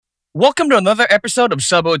Welcome to another episode of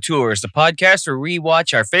Subo Tours, the podcast where we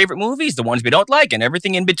watch our favorite movies, the ones we don't like, and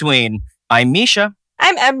everything in between. I'm Misha.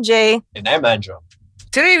 I'm MJ. And I'm Andrew.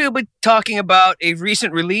 Today we'll be talking about a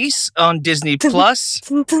recent release on Disney Plus.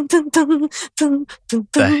 The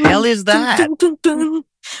hell is that?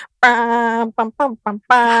 Oh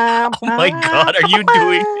my god, are you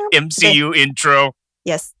doing MCU intro?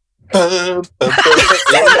 Yes.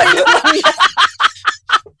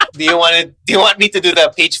 Do you want me to do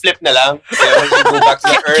the page flip na lang? Go back to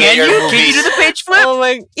the earlier movies. Can you do the page flip? Oh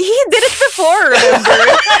my! He did it before. Remember?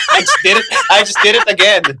 I just did it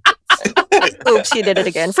again. Oops, he did it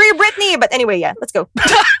again. Free Britney. But anyway, yeah, let's go.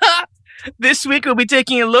 This week we'll be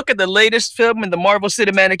taking a look at the latest film in the Marvel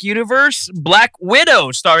Cinematic Universe, Black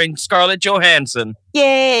Widow, starring Scarlett Johansson.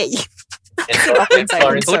 Yay! And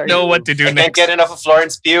Florence Don't know what to do I next. can't get enough of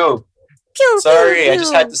Florence Pugh. Pew, Sorry, pew, I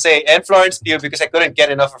just pew. had to say, and Florence Pugh because I couldn't get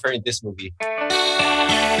enough of her in this movie.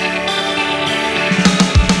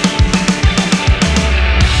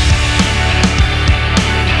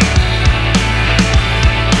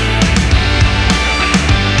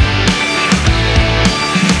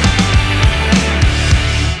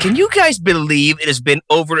 Can you guys believe it has been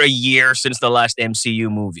over a year since the last MCU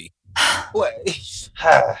movie? What?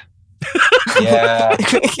 Yeah.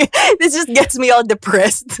 This just gets me all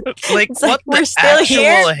depressed. Like, It's what like, we're the still actual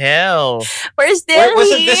here. hell? We're still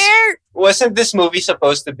Wasn't here. Wasn't this movie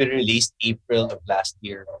supposed to be released April of last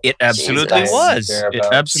year? It absolutely Jesus. was. It Thereabouts.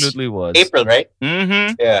 absolutely was. April, right?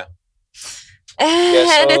 Mm-hmm. Yeah.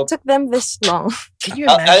 And so- it took them this long. Can you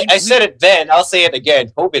I imagine? said it then. I'll say it again.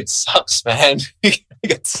 COVID sucks, man.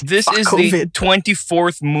 This Fuck is the COVID.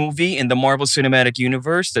 24th movie in the Marvel Cinematic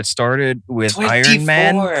Universe that started with Iron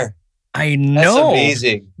Man. 24. I That's know.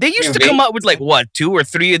 amazing. They used to You're come out with 2 or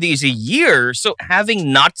 3 of these a year. So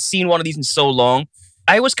having not seen one of these in so long,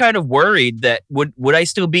 I was kind of worried that would I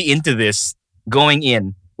still be into this going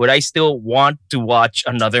in? Would I still want to watch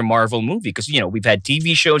another Marvel movie? Because, we've had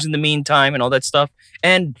TV shows in the meantime and all that stuff.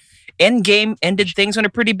 And Endgame ended things on a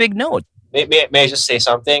pretty big note. May I just say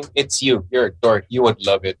something? It's you. You're a dork. You would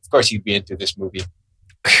love it. Of course, you'd be into this movie.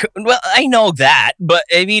 Well, I know that, but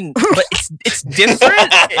I mean, but it's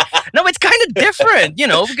different. No, it's kind of different,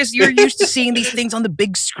 because you're used to seeing these things on the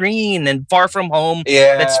big screen and Far From Home.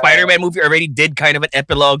 Yeah. That Spider-Man movie already did kind of an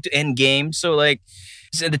epilogue to Endgame. So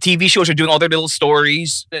so the TV shows are doing all their little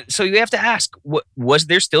stories. So you have to ask, was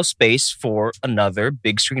there still space for another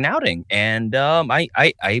big screen outing? And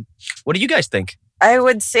what do you guys think? I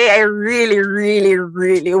would say I really, really,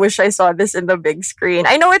 really wish I saw this in the big screen.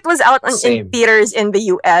 I know it was out in Same. theaters in the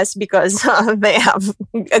US because they have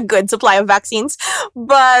a good supply of vaccines.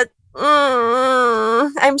 But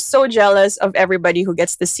I'm so jealous of everybody who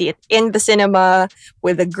gets to see it in the cinema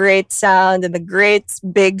with a great sound and a great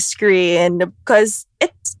big screen because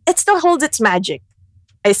it still holds its magic.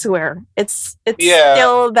 I swear. It's Yeah.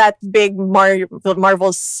 still that big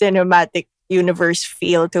Marvel Cinematic Universe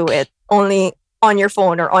feel to it. Only on your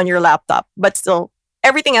phone or on your laptop, but still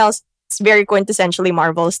everything else is very quintessentially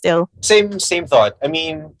Marvel still. Same thought. I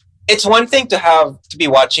mean, it's one thing to be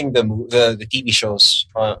watching the TV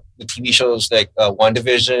shows, like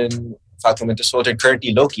WandaVision, Falcon Winter Soldier, and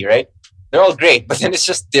currently Loki, right? They're all great, but then it's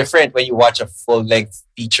just different when you watch a full length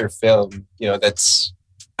feature film, that's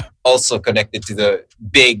also connected to the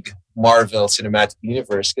big Marvel Cinematic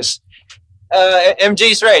Universe. Because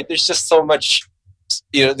MJ's right. There's just so much.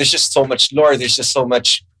 There's just so much lore. There's just so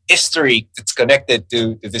much history that's connected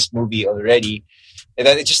to this movie already, and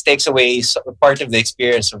that it just takes away part of the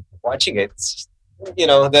experience of watching it. It's just,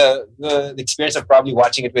 the experience of probably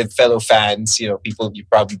watching it with fellow fans. People you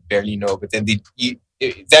probably barely know, but then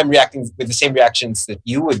them reacting with the same reactions that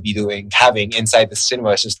you would be having inside the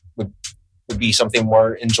cinema just would be something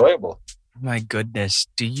more enjoyable. My goodness,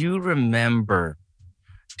 do you remember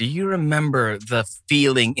the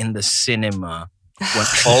feeling in the cinema when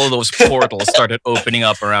all of those portals started opening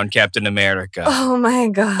up around Captain America? Oh my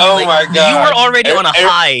god. Oh my god! You were already on a I-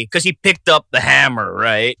 high because he picked up the hammer,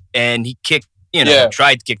 right? And he kicked, Yeah.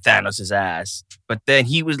 tried to kick Thanos' ass. But then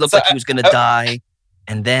he looked So like he was going to die.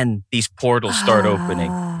 And then these portals start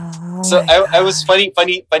opening. Oh So my I was God.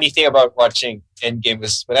 funny thing about watching Endgame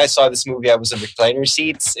was when I saw this movie, I was in recliner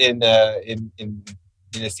seats in a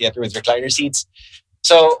theater with recliner seats.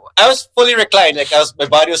 So I was fully reclined, my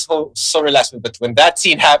body was so relaxed. But when that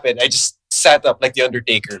scene happened, I just sat up like the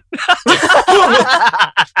Undertaker.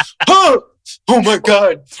 Oh my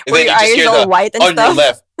god! And Were your eyes all white and on your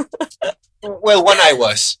stuff? left. Well, one eye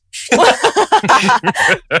was.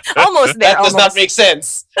 Almost there. That does almost. not make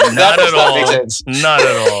sense. Not That at does not all. make sense. Not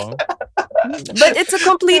at all. But it's a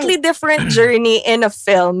completely different journey in a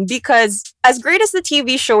film because as great as the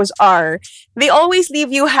TV shows are, they always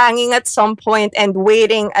leave you hanging at some point and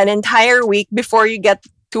waiting an entire week before you get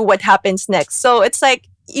to what happens next. So it's like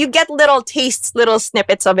you get little tastes, little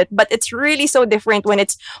snippets of it, but it's really so different when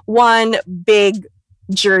it's one big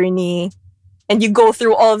journey and you go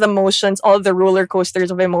through all the motions, all the roller coasters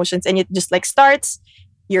of emotions, and it just like starts,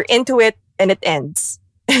 you're into it, and it ends.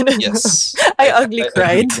 Yes. I ugly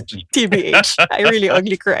cried. TBH. I really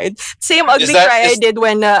ugly cried. Same ugly cry I did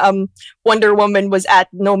when Wonder Woman was at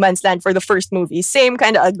No Man's Land for the first movie. Same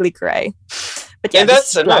kind of ugly cry. But yeah, and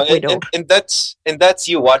that's and that's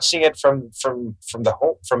you watching it from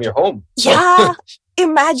your home. So, yeah.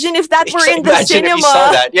 Imagine if that were in the cinema. If you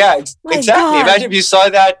saw that. Yeah, exactly. God. Imagine if you saw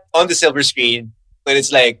that on the silver screen when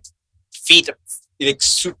it's like feet, like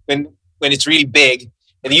when it's really big,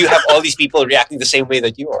 and you have all these people reacting the same way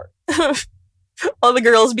that you are. All the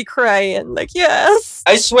girls be crying like, yes.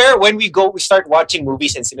 I swear, when we start watching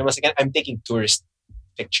movies in cinemas again, I'm taking tourist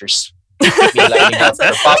pictures. Me lining up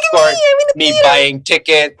for popcorn, me buying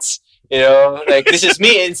tickets. You know, like this is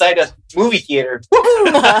me inside a movie theater.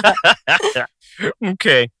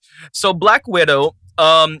 Okay, so Black Widow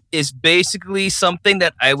is basically something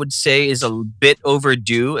that I would say is a bit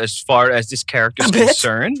overdue as far as this character is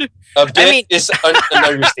concerned. A bit is an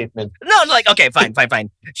understatement. No, like, okay, fine.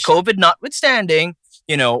 COVID notwithstanding,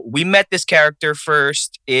 you know, we met this character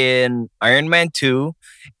first in Iron Man 2,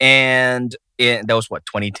 and that was what,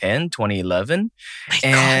 2010, 2011?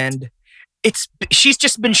 And she's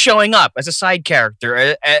just been showing up as a side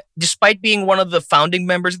character. Despite being one of the founding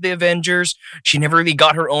members of the Avengers, she never really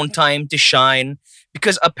got her own time to shine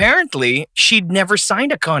because apparently she'd never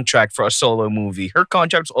signed a contract for a solo movie. Her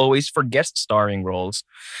contract was always for guest starring roles.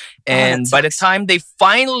 And by the time they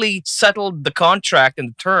finally settled the contract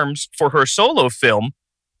and the terms for her solo film,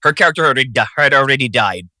 her character had already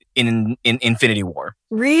died in Infinity War.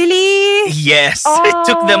 Really? Yes. It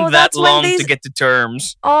took them that long to get to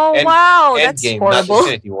terms. Oh, wow. That's Endgame, horrible. not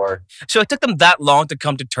Infinity War. So it took them that long to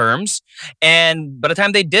come to terms. And by the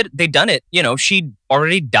time they done it, you know, she'd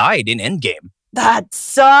already died in Endgame. That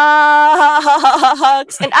sucks.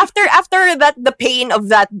 And after that, the pain of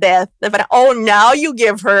that death, now you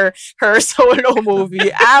give her solo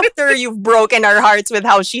movie after you've broken our hearts with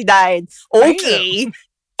how she died. Okay.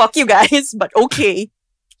 Fuck you guys, but okay.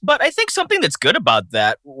 But I think something that's good about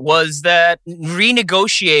that was that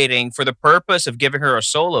renegotiating for the purpose of giving her a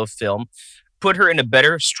solo film put her in a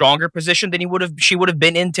better, stronger position than she would have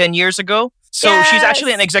been in 10 years ago. So she's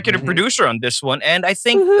actually an executive producer on this one. And I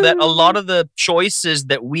think that a lot of the choices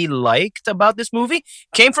that we liked about this movie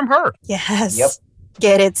came from her. Yes. Yep.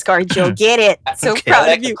 Get it, ScarJo. Get it. So proud I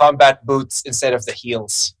like of you. the combat boots instead of the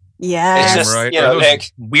heels. Yeah. It's just, right. you know,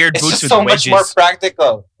 like weird it's boots just with so wedges. much more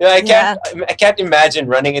practical. You know, I can't imagine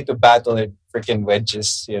running into battle in freaking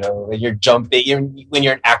wedges. You know, when you're jumping, when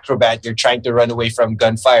you're an acrobat, you're trying to run away from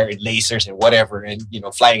gunfire and lasers and whatever, and you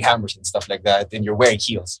know, flying hammers and stuff like that. And you're wearing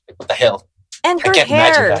heels. Like, what the hell? And her I can't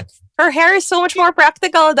imagine hair. that. Her hair is so much more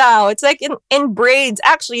practical now. It's like in braids.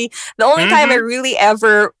 Actually, the only time I really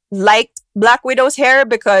ever liked Black Widow's hair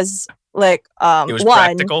because like it was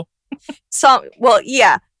practical.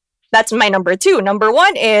 That's my number 2. Number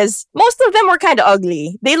 1 is most of them were kind of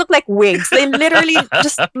ugly. They look like wigs. They literally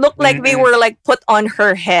just look like they were like put on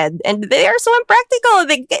her head, and they are so impractical.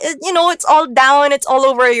 They, you know, it's all down. It's all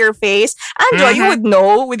over your face. Anjo, you would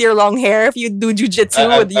know with your long hair if you do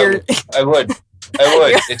jujitsu with your. I would.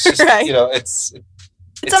 It's just Right. you know, it's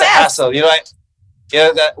It's a a mess. hassle. You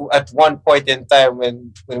know, that at one point in time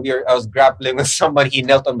when I was grappling with somebody, he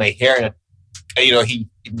knelt on my hair and you know, a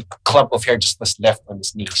clump of hair just was left on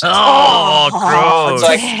his knees. Oh, gross. It's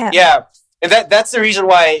like, damn. yeah, and that's the reason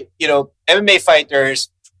why, you know, MMA fighters,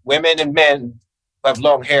 women and men who have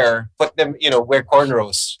long hair, put them, you know, wear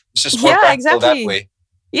cornrows. It's just more practical that way.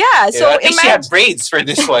 Yeah, You so know, at least she imagine had braids for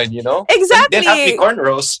this one, you know. exactly. They didn't have to be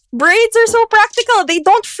cornrows. Braids are so practical. They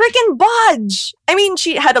don't freaking budge. I mean,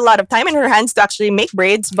 she had a lot of time in her hands to actually make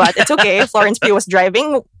braids, but it's okay. Florence Pugh was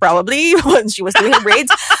driving probably when she was doing her braids.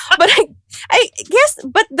 But I guess,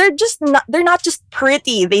 but they're not just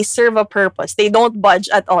pretty. They serve a purpose. They don't budge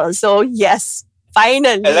at all. So yes,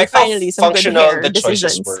 finally, I like how some good functional hair the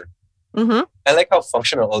decisions. choices were. Mm-hmm. I like how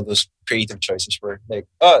functional all those creative choices were. Like,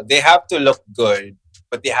 oh, they have to look good,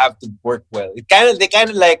 but they have to work well. They kind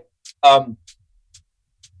of like,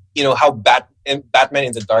 you know, how Batman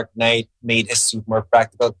in the Dark Knight made his suit more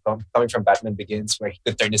practical, coming from Batman Begins, where he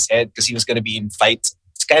could turn his head because he was going to be in fights.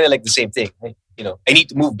 It's kind of like the same thing. Right? You know, I need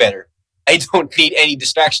to move better. I don't need any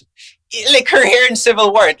distraction. Like her hair in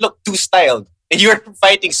Civil War, it looked too styled. and you're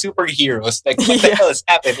fighting superheroes. Like, what the Yeah. hell is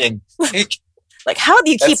happening? Like, Like, how do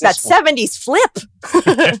you keep that That's this 70s flip?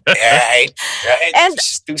 right. And- It's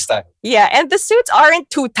just too style. Yeah, and the suits aren't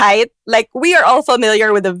too tight. Like, we are all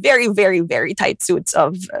familiar with the very, very, very tight suits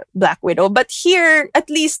of Black Widow. But here, at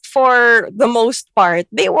least for the most part,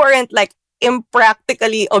 they weren't like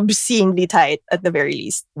impractically obscenely tight at the very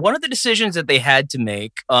least. One of the decisions that they had to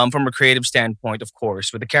make, from a creative standpoint, of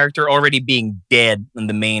course, with the character already being dead in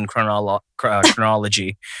the main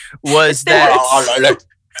chronology, was Still that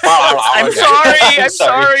I'm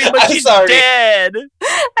sorry, but I'm she's sorry. dead.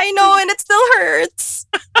 I know, and it still hurts.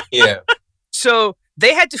 Yeah. So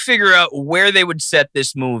they had to figure out where they would set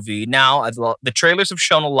this movie. Now, the trailers have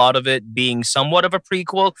shown a lot of it being somewhat of a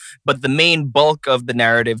prequel, but the main bulk of the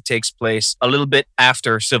narrative takes place a little bit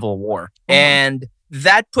after Civil War. Mhm. And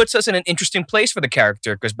that puts us in an interesting place for the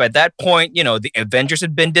character because by that point, the Avengers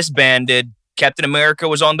had been disbanded. Captain America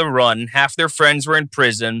was on the run. Half their friends were in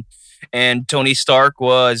prison. And Tony Stark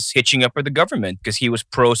was hitching up with the government because he was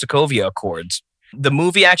pro-Sokovia Accords. The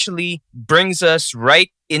movie actually brings us right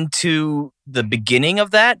into the beginning of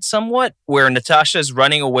that somewhat, where Natasha is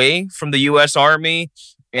running away from the U.S. Army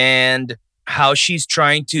and how she's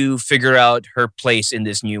trying to figure out her place in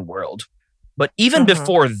this new world. But even Mhm.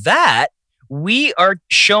 before that, we are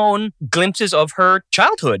shown glimpses of her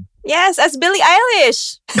childhood. Yes, as Billie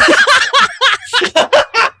Eilish.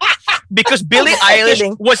 Because Billie I'm Eilish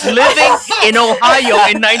kidding. was living in Ohio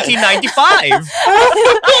in 1995.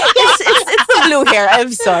 It's the blue hair.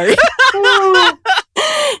 I'm sorry.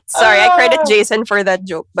 Sorry, I credit Jason for that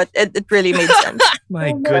joke, but it really made sense. My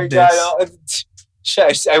Oh my goodness. God.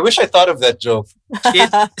 Shit, I wish I thought of that joke.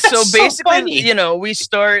 So so basically, funny. we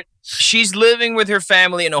start. She's living with her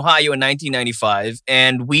family in Ohio in 1995,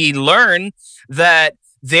 and we learn that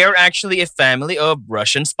they're actually a family of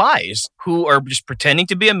Russian spies who are just pretending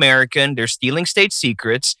to be American. They're stealing state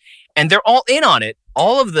secrets, and they're all in on it.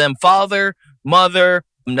 All of them, father, mother,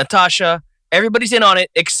 Natasha, everybody's in on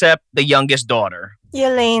it except the youngest daughter.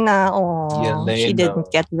 Yelena, oh, she Yelena.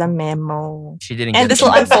 didn't get the memo. She didn't And get this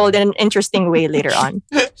will the- unfold in an interesting way later on.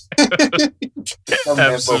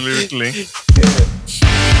 Absolutely.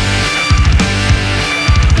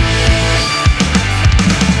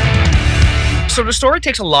 So the story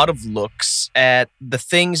takes a lot of looks at the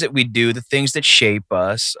things that we do, the things that shape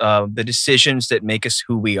us, the decisions that make us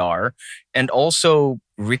who we are, and also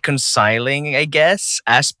reconciling, I guess,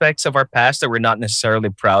 aspects of our past that we're not necessarily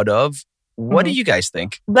proud of. What do Mhm. you guys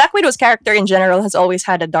think? Black Widow's character in general has always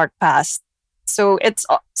had a dark past. So it's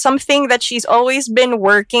something that she's always been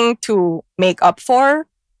working to make up for.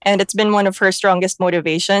 And it's been one of her strongest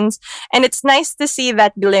motivations. And it's nice to see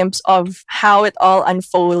that glimpse of how it all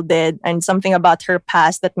unfolded and something about her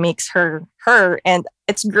past that makes her her. And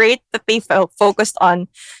it's great that they focused on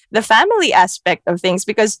the family aspect of things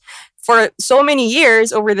because for so many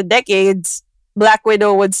years over the decades, Black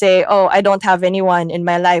Widow would say, "Oh, I don't have anyone in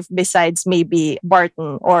my life besides maybe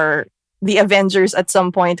Barton or the Avengers at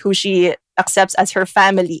some point who she accepts as her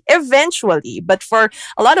family eventually." But for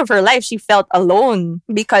a lot of her life, she felt alone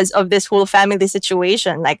because of this whole family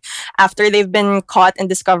situation. Like after they've been caught and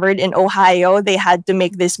discovered in Ohio, they had to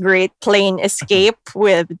make this great plane escape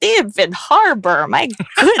with David Harbour. My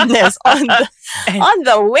goodness, on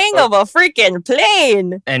the wing of a freaking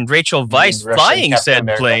plane. And Rachel Weisz Russian flying Captain said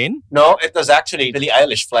America. plane. No, it was actually Billie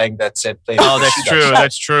Eilish flying that said plane. Oh, that's true.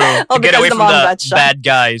 That's true. Oh, To get because away the from mom the got shot. bad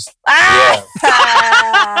guys. Ah!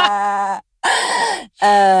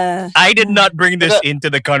 I did not bring this But into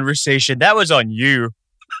the conversation. That was on you.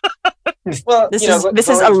 Well, This you know, is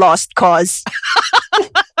a going- lost cause.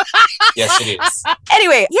 Yes, it is.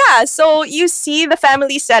 Anyway, yeah, so you see the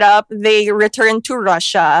family set up. They return to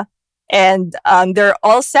Russia and they're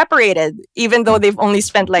all separated, even though they've only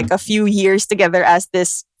spent like a few years together as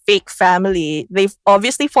this fake family. They've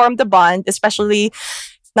obviously formed a bond, especially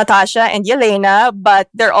Natasha and Yelena, but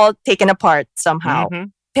they're all taken apart somehow.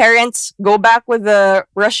 Mhm. Parents go back with the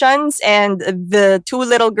Russians and the two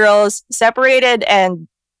little girls separated. And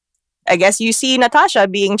I guess you see Natasha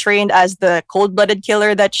being trained as the cold-blooded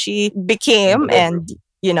killer that she became In the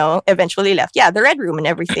Red and, eventually left. Yeah, the Red Room and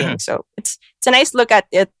everything. So it's a nice look at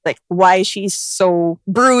it, like why she's so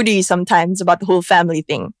broody sometimes about the whole family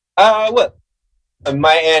thing. Well, on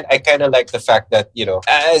my end, I kind of like the fact that,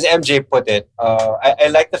 as MJ put it, I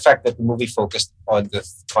like the fact that the movie focused on the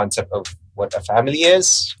concept of what a family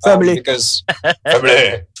is. Family. Because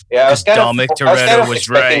family. Yeah, I was kind Dominic of, I was kind Toretto of was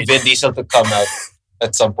expecting right. Vin Diesel to come out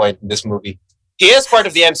at some point in this movie. He is part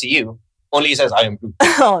of the MCU. Only he says, "I am Groot."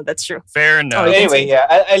 Oh, that's true. Fair enough. Oh, But yeah. anyway,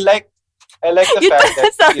 yeah, I like I like the Yun fact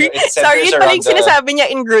that sorry, it sorry, centers yun pala yung around the. sinasabi niya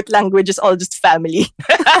in Groot language is all just family.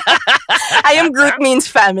 I am Groot means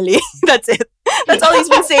family. That's it. That's all he's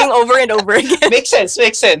been saying over and over again. Makes sense.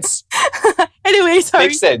 Makes sense. Anyway, sorry.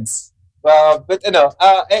 Makes sense. But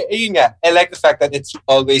yun nga, I like the fact that it's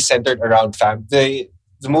always centered around the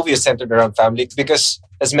movie is centered around family because,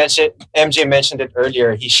 as mentioned, MJ mentioned it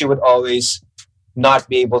earlier. She would always not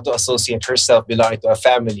be able to associate herself belonging to a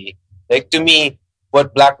family. Like to me,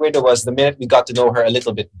 what Black Widow was, the minute we got to know her a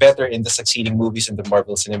little bit better in the succeeding movies in the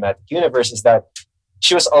Marvel Cinematic Universe, is that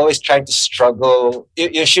she was always trying to struggle.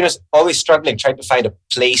 She was always struggling, trying to find a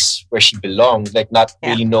place where she belonged, like not Yeah.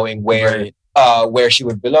 really knowing Right. where she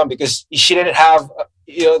would belong because she didn't have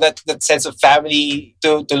that sense of family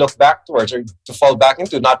to look back towards or to fall back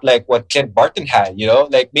into. Not like what Clint Barton had.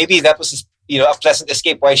 Like maybe that was a pleasant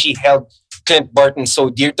escape. Why she held Clint Barton so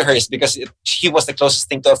dear to her is because he was the closest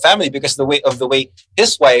thing to a family because the way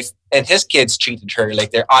his wife and his kids treated her,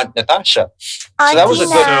 like their aunt Natasha. So that was a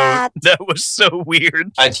good That was so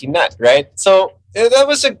weird. Auntie Nat, right? So that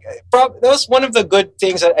was one of the good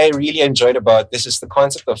things that I really enjoyed about this is the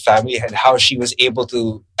concept of family and how she was able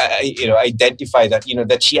to identify that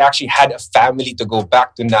that she actually had a family to go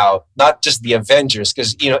back to now, not just the Avengers,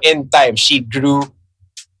 because in time she grew.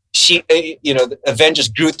 The Avengers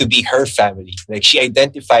grew to be her family. Like she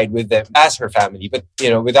identified with them as her family, but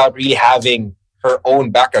without really having her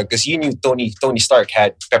own background. Because you knew Tony Stark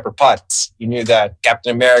had Pepper Potts. You knew that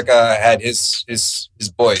Captain America had his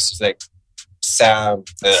boys. It's like Sam,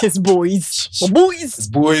 His boys. his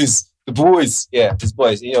boys, the boys. Yeah, his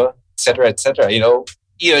boys. Et cetera, et cetera.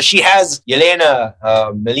 She has Yelena,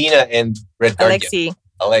 Melina, and Red Guardian.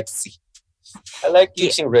 Alexi. I like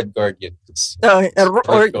using Red Guardian. Red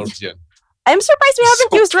Guardian. I'm surprised we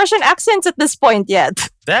haven't used Russian accents at this point yet.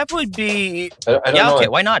 That would be I don't yeah. know. Okay,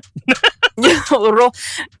 why not? well,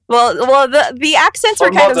 the accents Or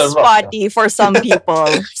were kind of Mother Russia. spotty for some people.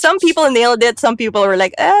 Some people nailed it. Some people were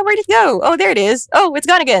like, where'd it go? Oh, there it is. Oh, it's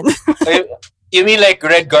gone again. You mean like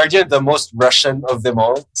Red Guardian, the most Russian of them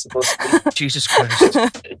all, supposed to be? Jesus Christ.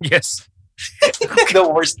 Yes. The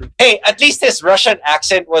worst. Hey, at least his Russian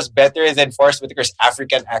accent was better than Forrest Whitaker's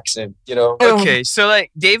African accent, Okay, so like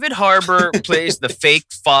David Harbour plays the fake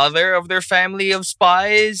father of their family of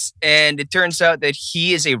spies, and it turns out that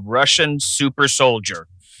he is a Russian super soldier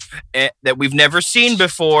that we've never seen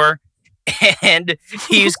before, and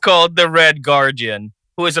he's called the Red Guardian,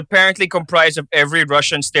 who is apparently comprised of every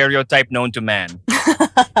Russian stereotype known to man.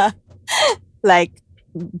 Like,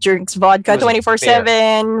 drinks vodka It was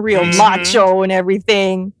 24/7, real Mhm. macho and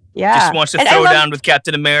everything. Yeah. Just wants to And I throw love- down with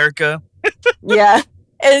Captain America. Yeah.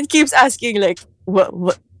 And keeps asking like,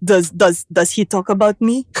 what does he talk about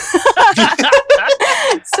me?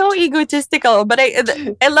 So egotistical, but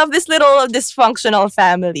I love this little dysfunctional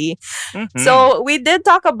family. Mhm. So we did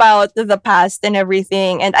talk about the past and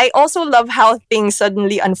everything, and I also love how things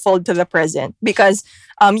suddenly unfold to the present because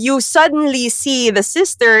you suddenly see the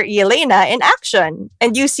sister Yelena in action,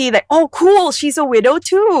 and you see that cool, she's a widow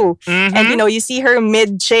too, Mhm. and you see her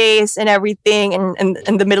mid chase and everything,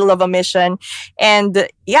 in the middle of a mission, and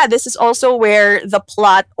yeah, this is also where the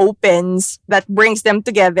plot opens that brings them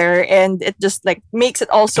together, and it just like makes it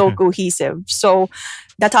also cohesive. So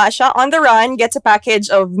Natasha on the run gets a package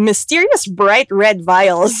of mysterious bright red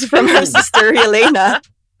vials from her sister Yelena.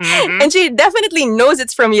 Mhm. And she definitely knows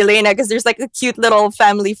it's from Yelena because there's like a cute little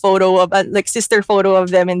family photo of like sister photo of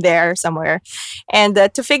them in there somewhere. And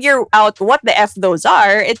to figure out what the F those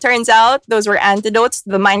are, it turns out those were antidotes to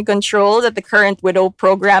the mind control that the current widow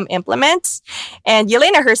program implements. And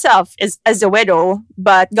Yelena herself is a widow,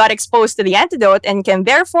 but got exposed to the antidote and can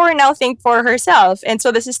therefore now think for herself. And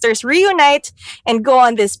so the sisters reunite and go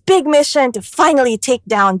on this big mission to finally take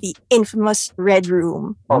down the infamous Red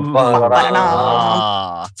Room.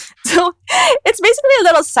 Ah. So it's basically a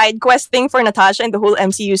little side quest thing for Natasha and the whole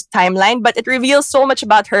MCU's timeline, but it reveals so much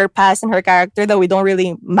about her past and her character that we don't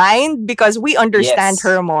really mind because we understand Yes.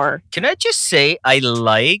 her more. Can I just say I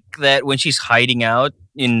like that when she's hiding out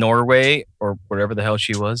in Norway or wherever the hell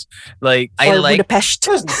she was? Like I Or like Budapest.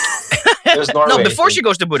 It was Norway. no before I she think.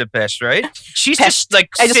 goes to Budapest, right? She's Pest. just like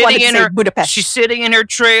I just wanted sitting to in say her Budapest. she's sitting in her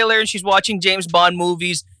trailer and she's watching James Bond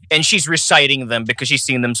movies and she's reciting them because she's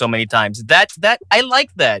seen them so many times. That I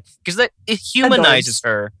like that because that it humanizes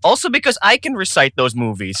her. Also because I can recite those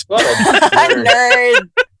movies. What a nerd. Nerd.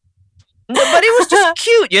 But it was just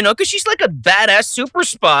cute, because she's like a badass super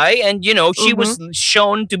spy, and she was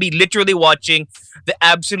shown to be literally watching the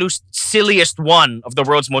absolute silliest one of the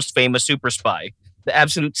world's most famous super spy, the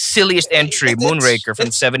absolute silliest entry, It's- Moonraker from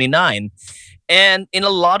it's- '79. And in a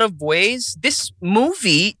lot of ways, this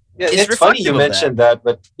movie Yeah, is it's funny you reflective of that. mentioned that,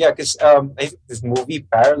 but yeah, because I think this movie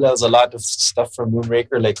parallels a lot of stuff from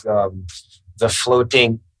Moonraker, like the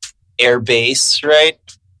floating air base, right?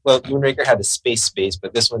 Well, Moonraker had a space base,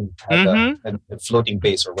 but this one had a floating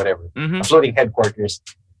base or whatever, a floating headquarters.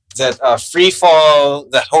 That free fall,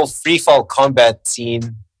 that whole free fall combat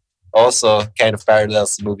scene, also kind of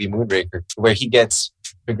parallels the movie Moonraker, where he gets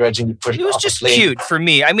begrudgingly pushed It was off a just plane. cute for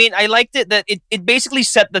me. I mean, I liked it that it basically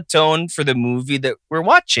set the tone for the movie that we're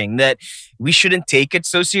watching, that we shouldn't take it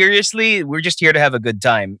so seriously. We're just here to have a good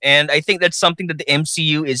time. And I think that's something that the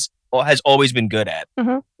MCU has always been good at.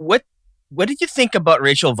 Mhm. What did you think about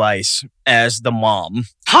Rachel Weisz as the mom?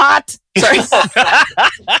 Hot. Sorry.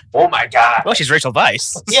 Oh my god! Well, she's Rachel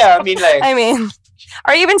Weisz. Yeah, I mean, like I mean,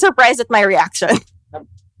 are you even surprised at my reaction?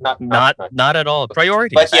 Not at all.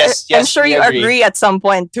 Priorities. But yes, I'm sure we you agree at some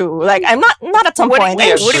point too. Like I'm not at some What- point. we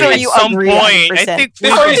I'm agree. sure At you some agree. point, I 100%. think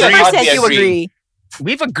we've agreed. 100% you Agree. agree.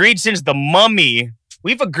 We've agreed since The Mummy.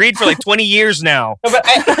 We've agreed for like 20 years now. No,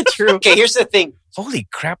 but True. okay, here's the thing. Holy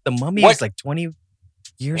crap, The Mummy What? is like 20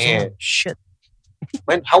 years Man. old. Shit.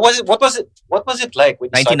 How was it? What was it like? When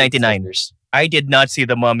you saw it in 1999. theaters? I did not see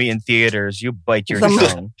The Mummy in theaters. You bite your The Mu-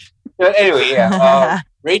 tongue. But anyway, yeah.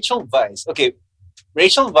 Rachel Weisz. Okay,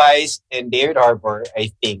 Rachel Weisz and David Harbour,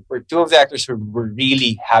 I think, were two of the actors who were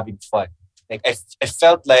really having fun. Like I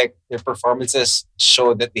felt like their performances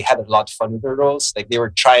showed that they had a lot of fun with their roles. Like they were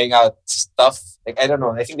trying out stuff. Like I don't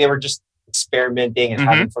know. I think they were just experimenting and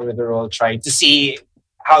having fun with their role, trying to see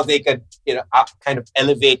how they could, kind of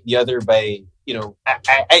elevate the other by,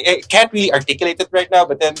 I can't really articulate it right now,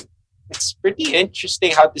 but then it's pretty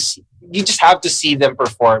interesting how to see. You just have to see them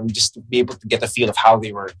perform just to be able to get a feel of how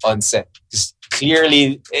they were on set. Because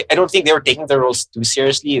clearly, I don't think they were taking their roles too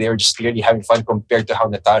seriously. They were just clearly having fun compared to how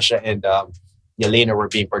Natasha and Yelena were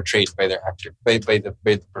being portrayed by their actor, by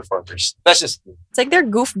the performers. That's just It's like they're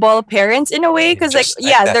goofball parents in a way because Just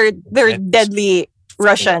like that. they're Yeah. deadly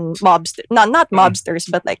Russian mobsters. Not mobsters,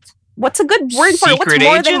 but like what's a good word for it? What's Secret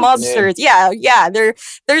more than agents? mobsters? Yeah.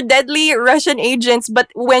 They're deadly Russian agents, but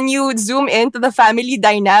when you zoom into the family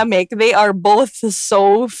dynamic, they are both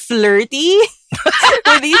so flirty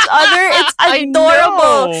with each other. It's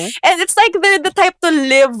adorable. And it's like they're the type to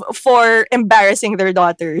live for embarrassing their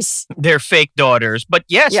daughters. They're fake daughters. But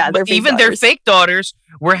yes, Yeah, they're but fake even their daughters. fake daughters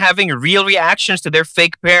were having real reactions to their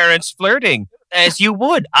fake parents flirting. As you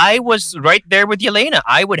would. I was right there with Yelena.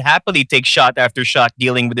 I would happily take shot after shot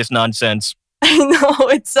dealing with this nonsense. I know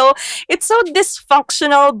it's so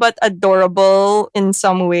dysfunctional but adorable in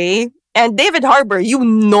some way. And David Harbour, he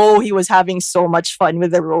was having so much fun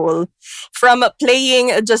with the role. From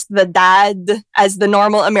playing just the dad as the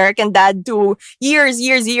normal American dad to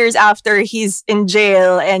years after he's in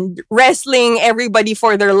jail and wrestling everybody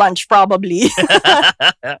for their lunch probably.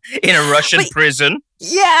 In a Russian But- prison.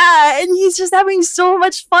 Yeah, and he's just having so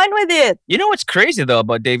much fun with it. You know what's crazy though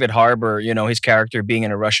about David Harbour, his character being in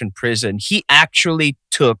a Russian prison? He actually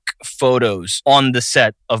took photos on the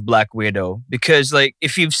set of Black Widow because like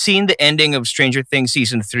if you've seen the ending of Stranger Things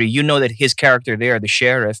season 3, you know that his character there, the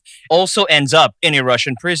sheriff, also ends up in a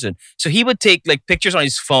Russian prison. So he would take like pictures on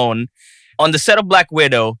his phone on the set of Black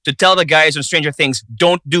Widow to tell the guys on Stranger Things,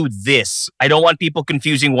 don't do this. I don't want people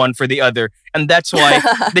confusing one for the other. And that's why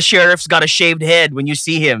the sheriff's got a shaved head when you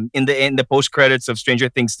see him in the post credits of Stranger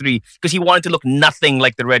Things 3 because he wanted to look nothing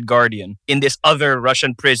like the Red Guardian in this other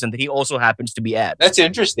Russian prison that he also happens to be at. that's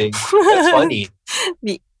interesting. That's funny.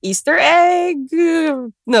 The Easter egg?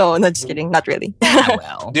 No, just kidding. Not really.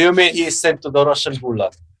 Well, Do you mean he is sent to the Russian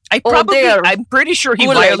gulag? I'm pretty sure he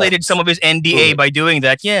Gulag. violated some of his NDA by doing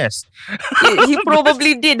that. Yes, he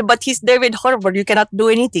probably did, but he's David Harbour. You cannot do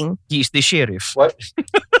anything. he's the sheriff. What?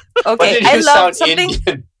 Why Okay, did I you love sound something.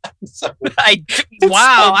 Indian? Sorry.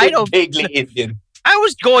 Wow, I Sounded don't. vaguely Indian. I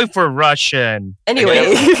was going for Russian. Anyway,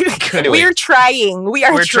 Anyway. we're trying.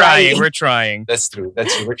 We're trying. We're trying. That's true.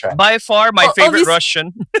 We're trying. By far, my favorite obvious-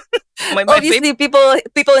 Russian. my favorite. Obviously,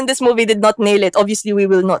 people in this movie did not nail it. Obviously, we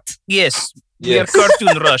will not. Yes, we are Yes.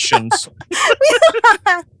 cartoon Russians.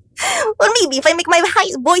 Or maybe if I make my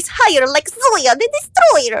voice higher, like Zoya the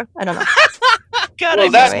Destroyer. I don't know. God, Well, I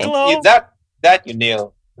that, miss anyway. Glow. that you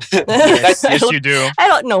nail. Yes, yes, you do. I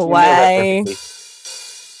don't know You nail that why. perfectly.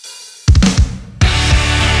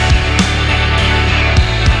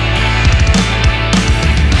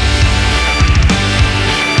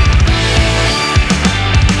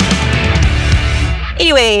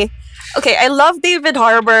 Anyway, okay, I love David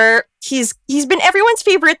Harbour. He's been everyone's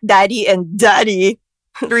favorite daddy and daddy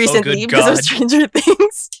recently good because of God. Stranger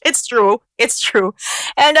Things. It's true.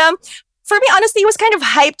 And for me, honestly, was kind of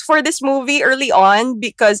hyped for this movie early on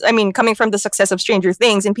because, I mean, coming from the success of Stranger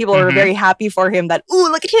Things, and people were Mhm. very happy for him that, ooh,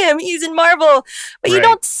 look at him, he's in Marvel. But you Right.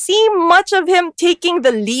 don't see much of him taking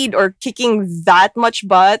the lead or kicking that much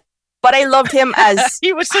butt. But I loved him as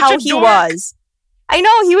He was such how a he dork. was. I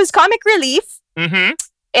know, he was comic relief. Mm-hmm.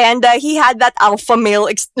 And he had that alpha male,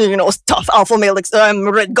 tough alpha male,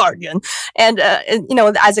 Red Guardian, and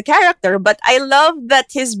as a character. But I love that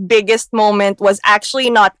his biggest moment was actually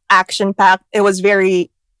not action packed. It was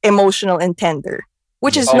very emotional and tender,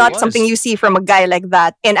 which is Oh, it not was. something you see from a guy like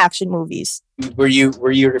that in action movies. Were you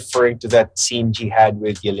referring to that scene she had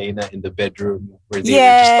with Yelena in the bedroom where they were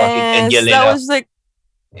just talking, and Yes, that was like,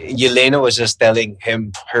 Yelena was just telling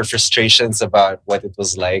him her frustrations about what it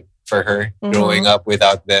was like for her Mhm. growing up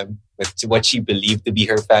without them, with what she believed to be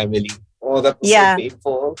her family. Oh, that was Yeah. so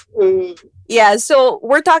painful. Ugh. yeah. So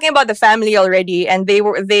we're talking about the family already, and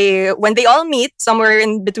when they all meet somewhere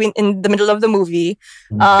in the middle of the movie.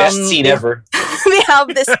 Best scene they- ever. they have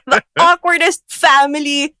the awkwardest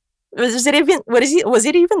family. Was it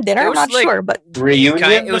even dinner? It I'm was not like- sure, but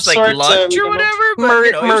Reunion. It was of like sorts, lunch or whatever. But,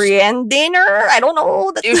 you know, it was- Marianne dinner. I don't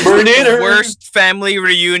know. It was For the dinner. worst family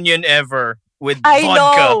reunion ever with I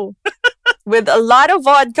vodka. know. With a lot of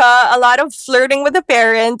vodka, a lot of flirting with the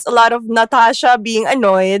parents, a lot of Natasha being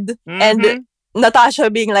annoyed, Mhm. and Natasha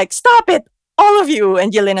being like, "Stop it, all of you!"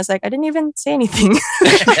 And Yelena's like, "I didn't even say anything."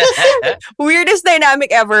 Weirdest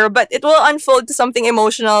dynamic ever, but it will unfold to something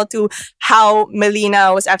emotional, to how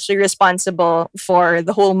Melina was actually responsible for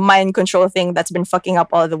the whole mind control thing that's been fucking up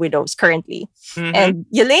all the widows currently. Mhm. And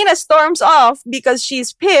Yelena storms off because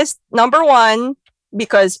she's pissed. Number one,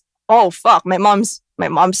 because oh fuck, my mom's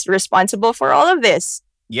responsible for all of this,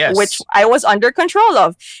 yes. which I was under control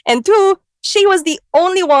of. And two, she was the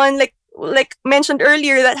only one, like mentioned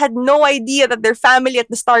earlier, that had no idea that their family at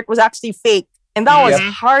the start was actually fake. And that was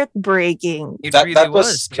Mhm. heartbreaking. It that, really that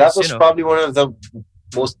was 'cause, that was you know, probably one of the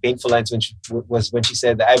most painful lines when she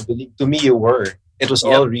said, "I believe to me you were. It was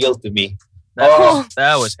Yep. all real to me." that, Oh, was,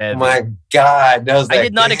 that was heavy. My God, that was I like,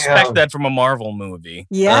 did not damn. expect that from a Marvel movie.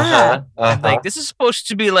 Yeah. Uh-huh, uh-huh. Like, this is supposed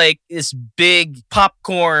to be like this big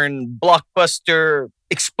popcorn blockbuster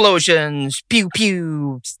explosions, pew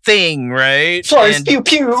pew thing, right? Florence, And- pew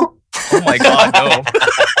pew. Oh my god, no.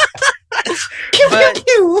 Pew But- pew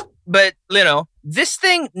pew. But this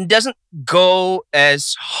thing doesn't go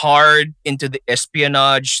as hard into the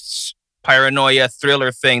espionage, paranoia,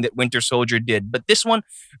 thriller thing that Winter Soldier did. But this one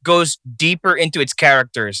goes deeper into its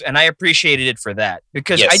characters, and I appreciated it for that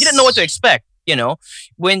because I Yes. didn't know what to expect.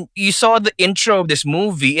 When you saw the intro of this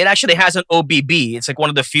movie, it actually has an OBB. It's like one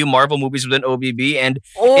of the few Marvel movies with an OBB, and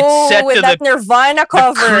Oh, set with to that Nirvana the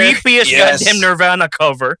cover. creepiest Yes. goddamn Nirvana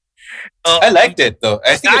cover. I liked it though.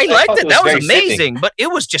 I I liked thought it. That was very fitting. amazing. But it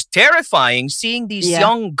was just terrifying seeing these Yeah.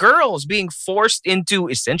 young girls being forced into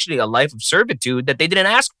essentially a life of servitude that they didn't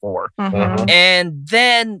ask for. Mhm. Uh-huh. And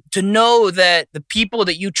then to know that the people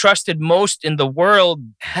that you trusted most in the world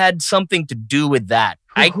had something to do with that.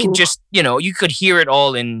 I could Ooh. just, you could hear it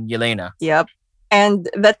all in Yelena. Yep. And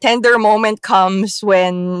the tender moment comes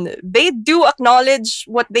when they do acknowledge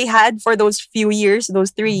what they had for those few years,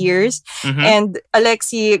 those 3 years. Mhm. And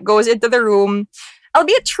Alexi goes into the room,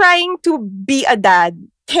 albeit trying to be a dad,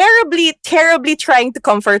 terribly, terribly trying to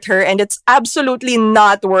comfort her. And it's absolutely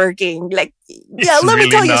not working. Like, yeah, It's let me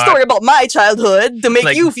really tell you a not. story about my childhood to make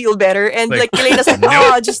Like- you feel better. And like, like Elena's like, nope.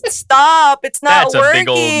 oh, just stop. It's not That's a working. big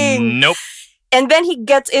old nope. And then he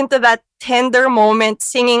gets into that tender moment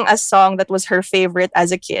singing a song that was her favorite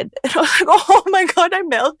as a kid. And I was like, oh my God, I'm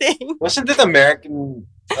melting. Wasn't it American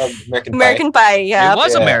Pie? American Pie, yeah. It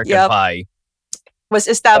was Yeah. American Yep. Pie. Was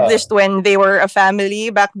established when they were a family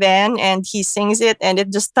back then. And he sings it and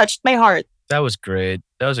it just touched my heart. That was great.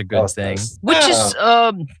 That was a That good was thing. nice. Which is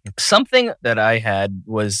something that I had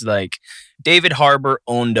was like David Harbour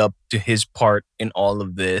owned up to his part in all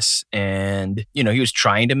of this, and he was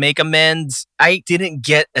trying to make amends. I didn't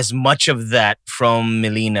get as much of that from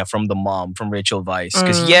Melina, from the mom, from Rachel Weisz,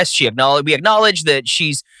 because Mm. yes, we acknowledge that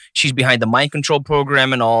she's behind the mind control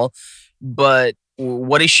program and all, but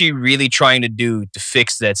what is she really trying to do to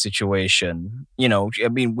fix that situation? I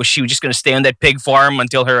mean, was she just going to stay on that pig farm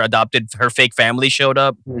until her fake family showed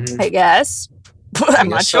up? Mhm. I guess. I'm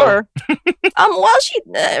not guess so. sure.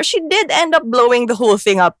 Well, she did end up blowing the whole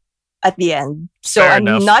thing up at the end. So Fair I'm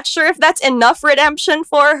enough. not sure if that's enough redemption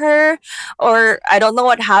for her, or I don't know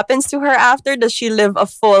what happens to her after. Does she live a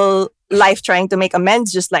full life trying to make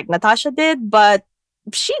amends just like Natasha did? But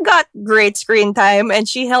she got great screen time and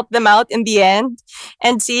she helped them out in the end.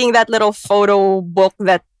 And seeing that little photo book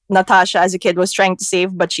that Natasha as a kid was trying to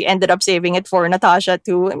save, but she ended up saving it for Natasha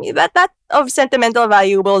too. I mean, that of sentimental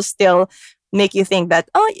value will still make you think that,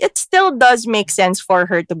 oh, it still does make sense for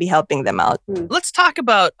her to be helping them out. Let's talk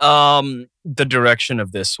about the direction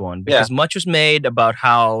of this one, because much was made about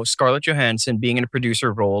how Scarlett Johansson, being in a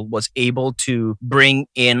producer role, was able to bring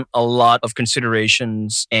in a lot of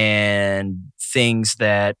considerations and things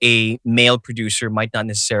that a male producer might not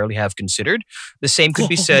necessarily have considered. The same could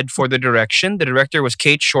be said for the direction. The director was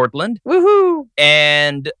Kate Shortland. Woohoo!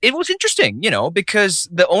 And it was interesting, because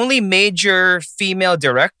the only major female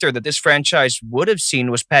director that this franchise would have seen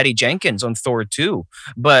was Patty Jenkins on Thor 2.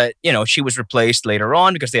 But, she was replaced later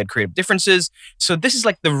on because they had creative differences. So this is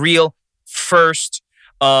like the real first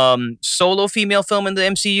solo female film in the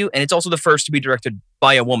MCU. And it's also the first to be directed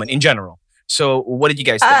by a woman in general. So what did you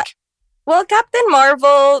guys think? Well, Captain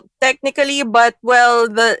Marvel technically, but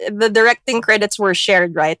the directing credits were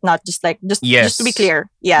shared, right? Not just just to be clear.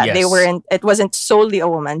 Yeah, Yes. they weren't. It wasn't solely a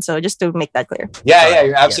woman. So just to make that clear. Yeah,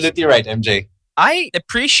 you're absolutely right, MJ. I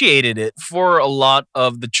appreciated it for a lot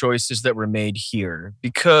of the choices that were made here,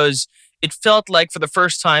 because it felt like for the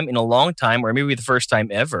first time in a long time, or maybe the first time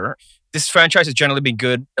ever, this franchise has generally been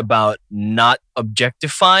good about not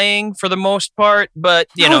objectifying for the most part, but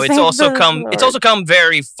it's also come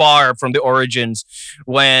very far from the origins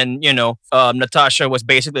when Natasha was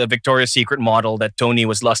basically a Victoria's Secret model that Tony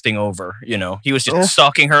was lusting over. He was just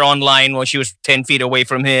stalking her online while she was 10 feet away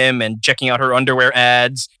from him and checking out her underwear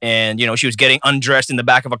ads, and she was getting undressed in the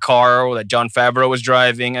back of a car that Jon Favreau was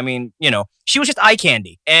driving. I mean, she was just eye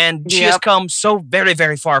candy, and she has come so very,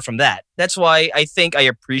 very far from that. That's why I think I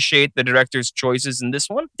appreciate the director's choices in this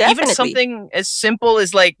one. Definitely. Even something as simple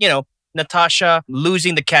as Natasha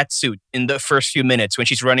losing the cat suit in the first few minutes when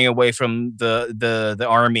she's running away from the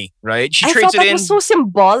army, right? I thought that was so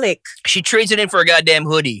symbolic. She trades it in for a goddamn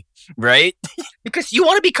hoodie, right? Because you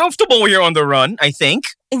want to be comfortable when you're on the run, I think.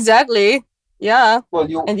 Exactly. Yeah. Well,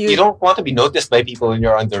 you don't want to be noticed by people when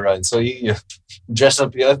you're on the run, so you dress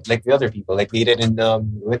up like the other people, like they did in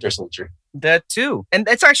Winter Soldier. That too. And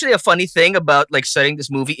that's actually a funny thing about setting this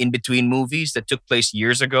movie in between movies that took place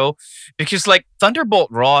years ago. Because Thunderbolt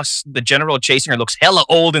Ross, the general chasing her, looks hella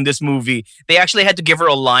old in this movie. They actually had to give her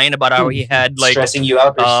a line about how he had stressing you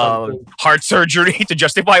out or something. Heart surgery to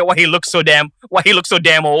justify why he looks so damn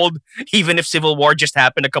old, even if Civil War just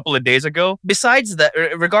happened a couple of days ago. Besides that,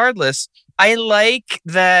 regardless, I like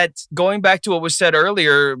that, going back to what was said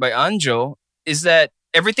earlier by Anjo, is that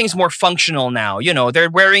everything's more functional now.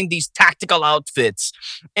 They're wearing these tactical outfits.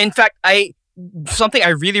 In fact, something I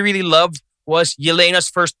really, really loved was Yelena's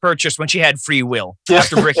first purchase when she had free will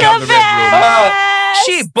after breaking out the Red Room.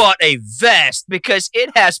 She bought a vest because it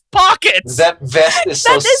has pockets. That vest is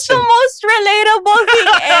That is the most relatable thing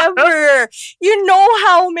ever. You know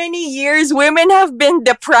how many years women have been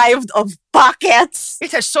deprived of pockets?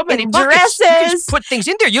 It has so many In pockets. You can dresses. just put things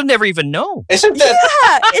in there. You'll never even know. Isn't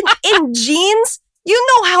that? Yeah, in jeans. You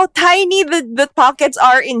know how tiny the pockets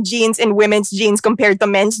are in jeans, in women's jeans compared to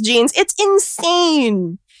men's jeans. It's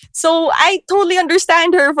insane. So I totally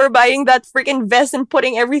understand her for buying that freaking vest and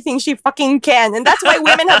putting everything she fucking can. And that's why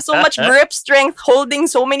women have so much grip strength holding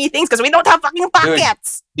so many things, because we don't have fucking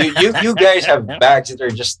pockets. You guys have bags that are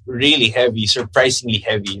just really heavy, surprisingly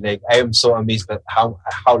heavy. Like, I am so amazed at how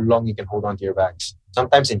long you can hold on to your bags.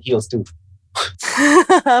 Sometimes in heels too.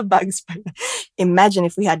 Bugs. Imagine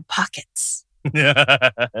if we had pockets.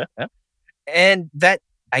 And that,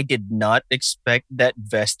 I did not expect that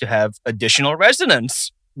vest to have additional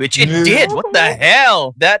resonance, which it did. What the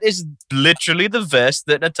hell? That is literally the vest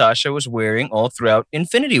that Natasha was wearing all throughout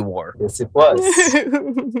Infinity War. Yes, it was.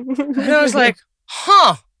 And I was like,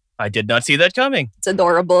 huh. I did not see that coming. It's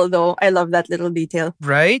adorable, though. I love that little detail.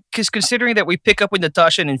 Right? Because considering that we pick up with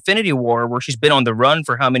Natasha in Infinity War, where she's been on the run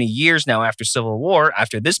for how many years now after Civil War,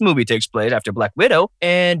 after this movie takes place, after Black Widow.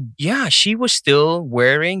 And yeah, she was still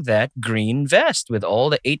wearing that green vest with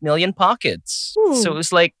all the 8 million pockets. So it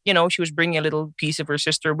was like, she was bringing a little piece of her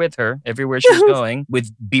sister with her everywhere she was going,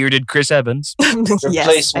 with bearded Chris Evans.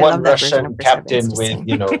 Replace one Russian captain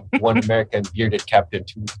with, one American bearded captain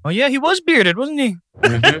too. Oh yeah, he was bearded, wasn't he?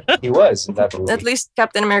 Mm-hmm. He was in that movie. At least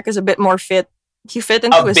Captain America's a bit more fit. He fit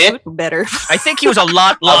into his suit better. I think he was a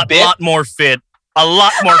lot more fit. A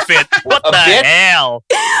lot more fit. What the hell?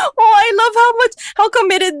 Oh, I love how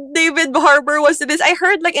committed David Harbour was to this. I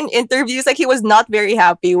heard in interviews he was not very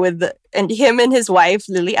happy with and him and his wife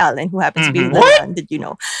Lily Allen, who happens to be in the Nun, did you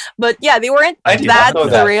know? But yeah, they weren't that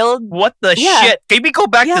thrilled. What the shit? Can we go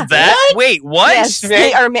back to that? What? Wait, what? Yes,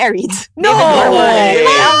 they are married. No Lily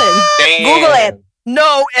Allen. Google it.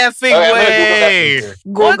 No effing way.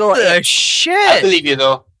 Google Google what the it. shit? I believe you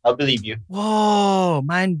though. I'll believe you. Whoa,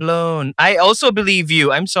 mind blown. I also believe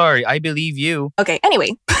you. I'm sorry. I believe you. Okay,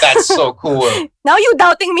 anyway. That's so cool. Now you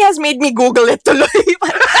doubting me has made me Google it tuloy. Let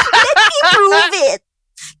me prove it.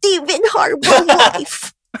 David Harbour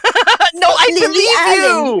wife. No, I Lily believe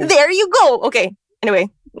Allen. you. There you go. Okay. Anyway,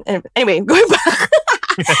 going back.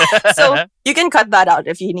 So you can cut that out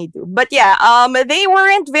if you need to. But yeah, they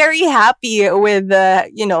weren't very happy with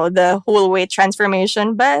the whole weight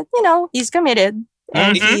transformation. But he's committed.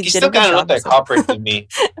 And Mhm. He did still a good kind of job, looked like so. Hopper to me.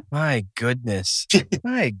 My goodness.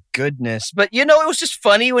 My goodness. But it was just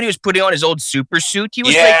funny when he was putting on his old super suit. He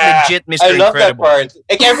was Yeah, like legit Mr. I love Incredible. that part.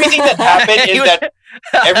 Like everything that happened He in was that,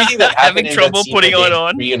 everything that happened having in trouble that scene putting when it they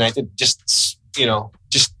on. reunited, just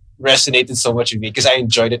resonated so much with me because I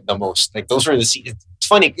enjoyed it the most. Like those were the scenes. It's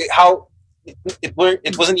funny how it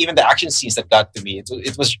wasn't even the action scenes that got to me.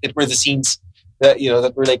 It were the scenes that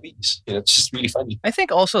that were like these. It's just really funny. I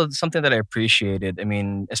think also something that I appreciated,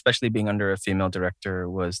 especially being under a female director,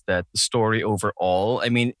 was that the story overall,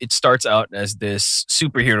 it starts out as this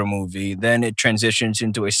superhero movie, then it transitions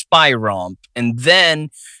into a spy romp. And then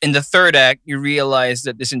in the third act, you realize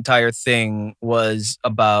that this entire thing was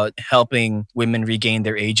about helping women regain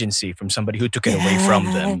their agency from somebody who took it away from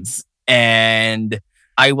them. Yes. And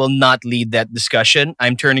I will not lead that discussion.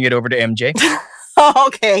 I'm turning it over to MJ.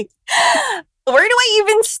 Okay. Where do I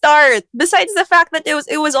even start? Besides the fact that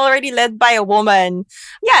it was already led by a woman.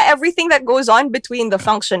 Yeah, everything that goes on between the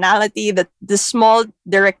functionality, the small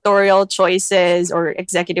directorial choices or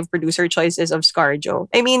executive producer choices of ScarJo.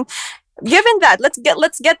 Given that,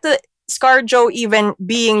 let's get to ScarJo even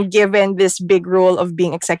being given this big role of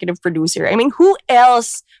being executive producer. Who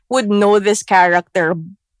else would know this character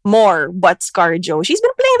more but ScarJo? She's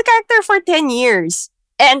been playing the character for 10 years.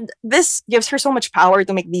 And this gives her so much power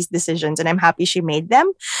to make these decisions, and I'm happy she made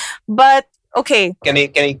them. But okay, Can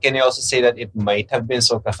I also say that it might have been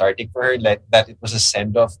so cathartic for her, like that it was a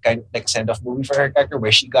send off movie for her character,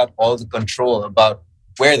 where she got all the control about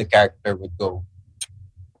where the character would go,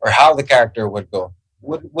 or how the character would go.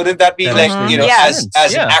 Wouldn't that be That like actually makes as sense.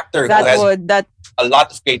 an Yeah. actor who has that a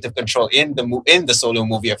lot of creative control in the solo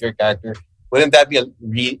movie of your character? Wouldn't that be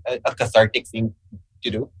a cathartic thing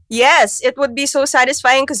to do? yes, it would be so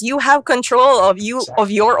satisfying because you have control of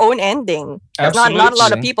your own ending. Not a lot of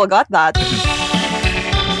Absolutely. people got that.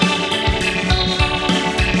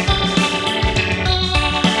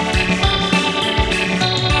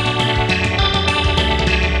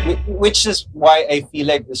 Which is why I feel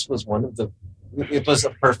like this was it was a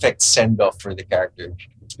perfect send off for the character.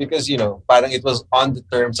 It's because parang it was on the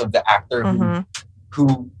terms of the actor Mhm.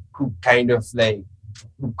 who kind of like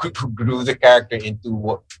who grew the character into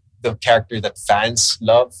the character that fans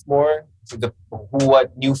love more. So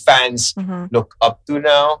what new fans Mhm. look up to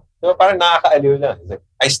now. Parang nakakaaliw lang. It's like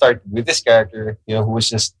I started with this character, who was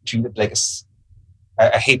just treated like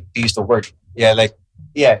I hate to use the word. Yeah,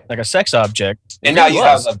 Like a sex object. and It now really you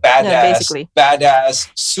was. have a basically. badass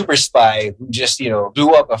super spy who just,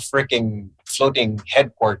 blew up a freaking floating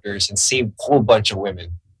headquarters and saved a whole bunch of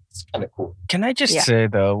women. It's kind of cool. Can I just Yeah. say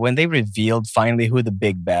though, when they revealed finally who the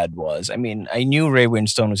big bad was, I knew Ray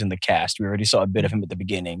Winstone was in the cast. We already saw a bit of him at the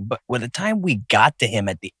beginning, but by the time we got to him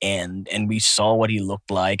at the end and we saw what he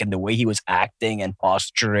looked like and the way he was acting and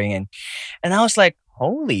posturing, and I was like,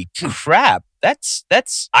 holy crap! That's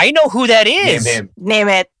I know who that is. Name him. Name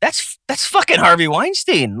it. That's fucking Harvey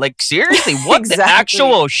Weinstein. Like seriously, what the Exactly.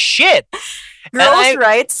 actual shit? Gross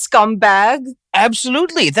rights, scumbag.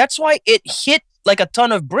 Absolutely. That's why it hit like a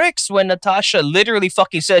ton of bricks when Natasha literally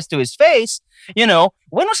fucking says to his face,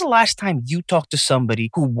 when was the last time you talked to somebody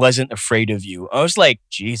who wasn't afraid of you? I was like,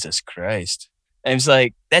 Jesus Christ. And it's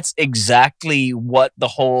like, that's exactly what the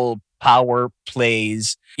whole power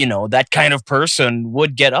plays, that kind of person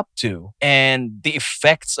would get up to. And the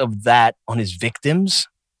effects of that on his victims,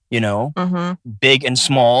 Mm-hmm. big and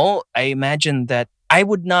small, I imagine that I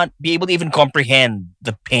would not be able to even comprehend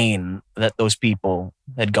the pain that those people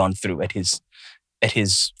had gone through at his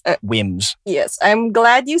whims. Yes, I'm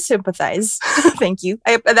glad you sympathize. Thank you.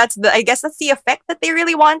 I guess that's the effect that they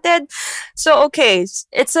really wanted. So okay,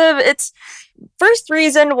 it's first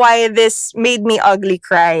reason why this made me ugly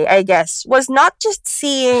cry, I guess, was not just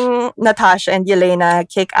seeing Natasha and Yelena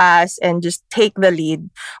kick ass and just take the lead,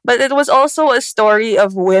 but it was also a story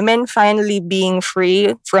of women finally being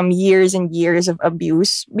free from years and years of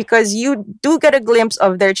abuse, because you do get a glimpse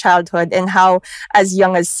of their childhood and how as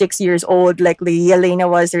young as 6 years old, like Yelena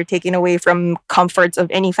was, they're taken away from comforts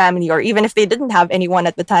of any family, or even if they didn't have anyone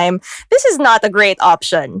at the time, this is not a great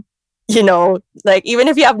option. Like even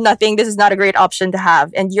if you have nothing, this is not a great option to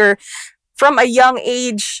have. And you're from a young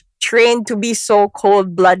age trained to be so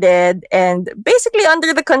cold-blooded and basically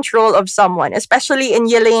under the control of someone, especially in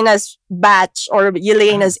Yelena's batch or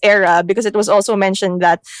Yelena's era, because it was also mentioned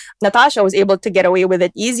that Natasha was able to get away with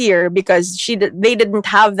it easier because they didn't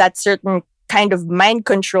have that certain kind of mind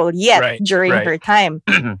control yet during her time.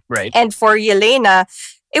 Right. And for Yelena,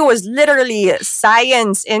 it was literally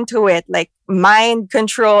science into it, like mind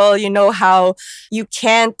control. You know how you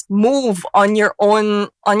can't move on your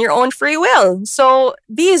own free will. So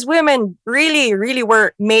these women really, really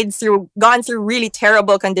were gone through really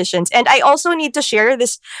terrible conditions. And I also need to share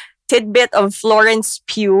this tidbit of Florence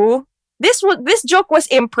Pugh. This joke was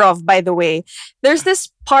improv, by the way. There's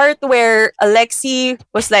this part where Alexi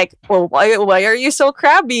was like, "Well, why are you so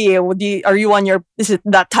crabby? Are you on is it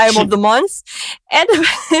that time of the month?" And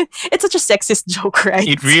it's such a sexist joke, right?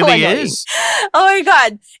 It really is. Oh my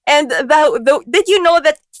god! And did you know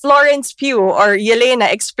that Florence Pugh or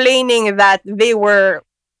Yelena explaining that they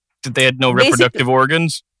had no reproductive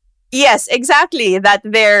organs? Yes, exactly. That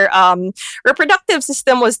their reproductive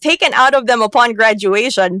system was taken out of them upon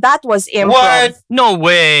graduation. That was improv. What? No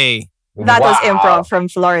way. That was improv from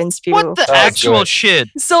Florence Pugh. What the actual shit?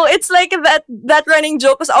 So it's like that running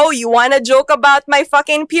joke was, "Oh, you want to joke about my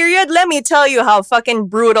fucking period? Let me tell you how fucking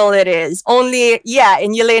brutal it is." Only, yeah,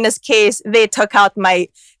 in Yelena's case, they took out my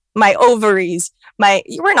ovaries.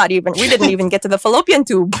 We didn't even get to the fallopian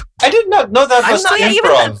tube. I did not know that was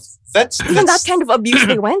improv. That's that kind of abuse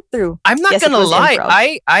they went through. I'm not gonna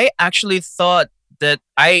lie. I actually thought that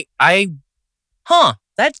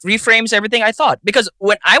that reframes everything I thought. Because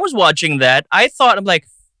when I was watching that, I'm like,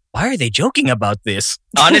 why are they joking about this?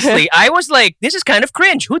 Honestly, I was like, this is kind of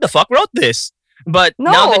cringe. Who the fuck wrote this? But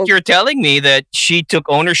now that you're telling me that she took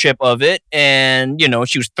ownership of it and,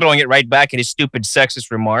 she was throwing it right back at his stupid sexist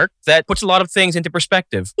remark, that puts a lot of things into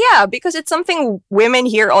perspective. Yeah, because it's something women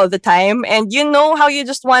hear all the time. And you know how you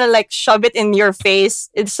just want to like shove it in your face.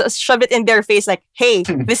 Shove it in their face like, hey,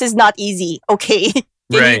 this is not easy. Okay.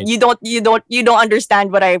 Right. You don't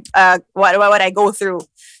understand what I go through.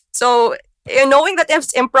 So knowing that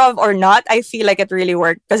it's improv or not, I feel like it really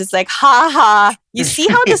worked because it's like, ha. You see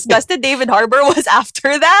how disgusted David Harbour was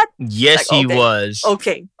after that? Yes, like, he was.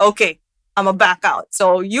 Okay. I'm a back out.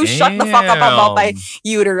 So you shut the fuck up about my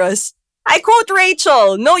uterus. I quote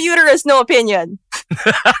Rachel, no uterus, no opinion.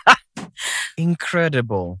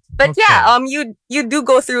 Incredible. But yeah, you do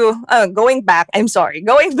go through going back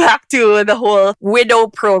to the whole widow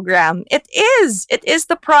program. It is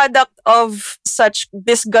the product of such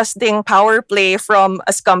disgusting power play from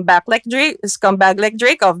a scumbag like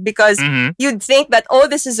Dreykov, because you'd think that, oh,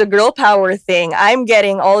 this is a girl power thing. I'm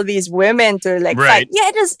getting all these women to like fight. Yeah,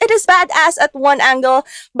 it is badass at one angle,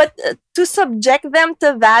 but to subject them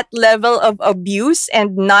to that level of abuse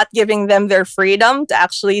and not giving them their freedom to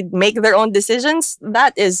actually make their own decisions,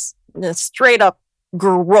 that is straight up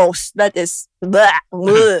gross. That is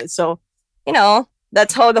bleh. So,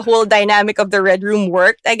 that's how the whole dynamic of the Red Room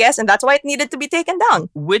worked, I guess, and that's why it needed to be taken down.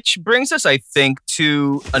 Which brings us, I think,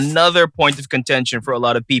 to another point of contention for a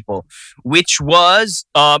lot of people, which was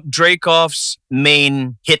Dreykov's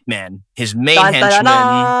main hitman, his main henchman,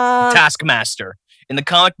 Taskmaster. In the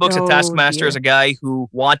comic books, a Taskmaster is a guy who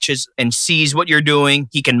watches and sees what you're doing.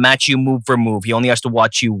 He can match you move for move. He only has to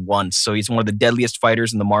watch you once. So he's one of the deadliest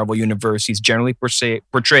fighters in the Marvel Universe. He's generally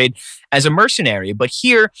portrayed as a mercenary. But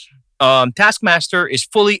here, Taskmaster is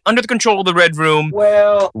fully under the control of the Red Room.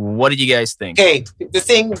 Well, what did you guys think? Okay, the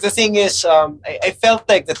thing is, I felt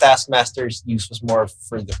like the Taskmaster's use was more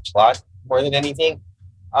for the plot more than anything.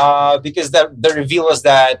 Because the reveal was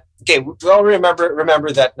that, okay, we all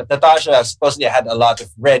remember that Natasha supposedly had a lot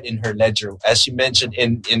of red in her ledger, as she mentioned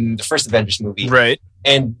in the first Avengers movie. Right.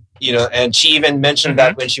 And, and she even mentioned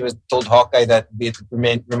that when she was told Hawkeye that it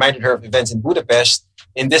reminded her of events in Budapest.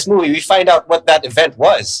 In this movie, we find out what that event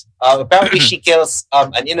was. Apparently, she kills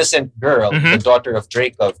an innocent girl, the daughter of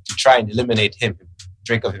Dreykov, to try and eliminate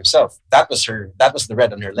Dreykov himself. That was the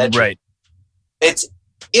red on her ledger. Right. It's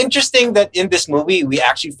interesting that in this movie, we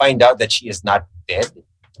actually find out that she is not dead.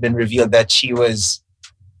 It's been revealed that she was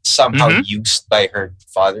somehow used by her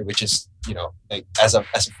father, which is, like as a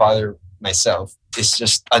father myself, is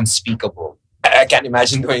just unspeakable. I can't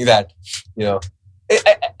imagine doing that.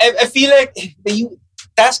 I feel like the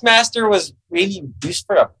Taskmaster was really used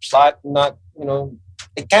for a plot, not,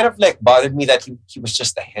 it kind of like bothered me that he was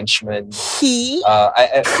just a henchman. She.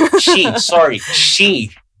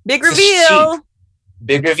 Big reveal.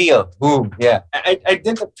 Big reveal. Boom. Yeah. I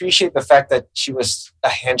didn't appreciate the fact that she was a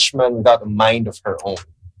henchman without a mind of her own.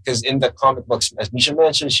 Because in the comic books, as Misha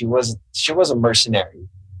mentioned, she was a mercenary.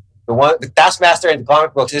 The Taskmaster in the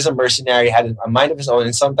comic books is a mercenary, had a mind of his own,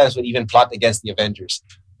 and sometimes would even plot against the Avengers.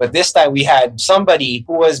 But this time we had somebody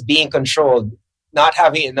who was being controlled, not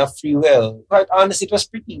having enough free will. Quite honestly, it was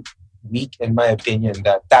pretty weak, in my opinion,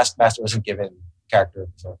 that Taskmaster wasn't given character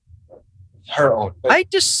of her own. But, I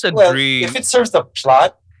disagree. if it serves the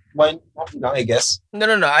plot, why not, I guess. No.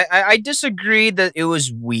 I disagree that it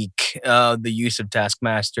was weak, the use of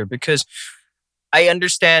Taskmaster, because I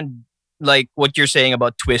understand like what you're saying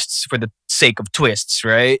about twists for the sake of twists,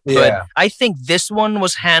 right? Yeah. But I think this one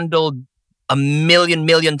was handled a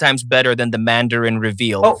million times better than the Mandarin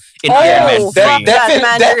reveal in Iron Man 3, fuck that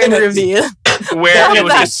Mandarin definitely. reveal. where it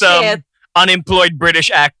was that just some shit. unemployed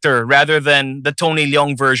British actor rather than the Tony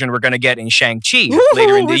Leung version we're gonna get in Shang-Chi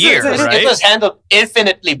later in the year, It right? It was handled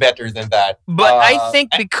infinitely better than that. But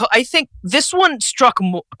I think this one struck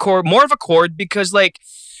more of a chord because, like,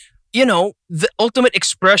 you know, the ultimate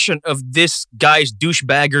expression of this guy's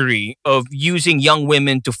douchebaggery of using young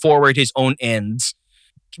women to forward his own ends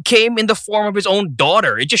came in the form of his own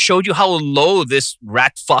daughter. It just showed you how low this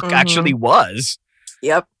rat fuck actually was.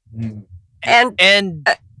 Yep. Mm. And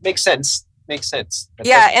Makes sense. Makes sense. That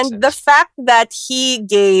yeah, does make and sense. the fact that he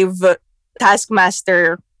gave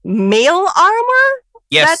Taskmaster male armor.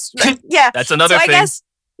 Yes, Yeah. that's another so thing. I guess.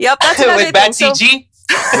 Yep, that's another with bad thing. CG,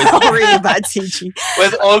 Really bad CG.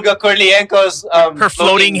 with Olga Kurylenko's Her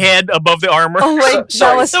floating head above the armor. Oh my,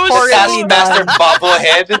 Sorry, that was that was horribly Taskmaster done.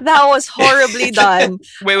 bobblehead. That was horribly done.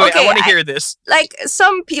 Wait, Okay, I want to I- hear this. Like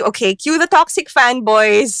some people, okay, cue the toxic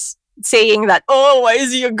fanboys saying that, oh, why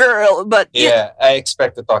is he a girl? But Yeah, I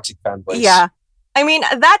expect the toxic fanboys. yeah. I mean,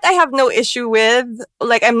 that I have no issue with.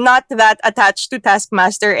 Like, I'm not that attached to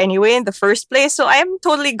Taskmaster anyway in the first place, so I'm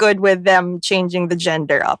totally good with them changing the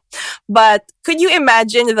gender up. But could you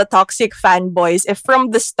imagine the toxic fanboys if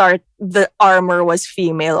from the start the armor was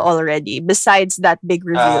female already, besides that big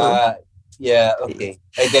reveal? Yeah, okay.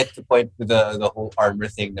 I get the point with the whole armor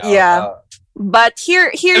thing now. Yeah. But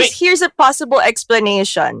here's a possible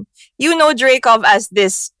explanation. You know Dreykov as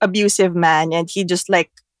this abusive man, and he just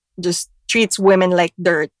treats women like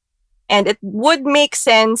dirt. And it would make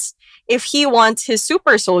sense if he wants his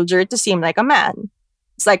super soldier to seem like a man.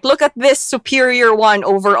 It's like, look at this superior one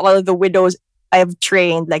over all the widows I've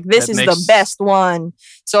trained. Like, this That is the makes- best one.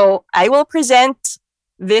 So I will present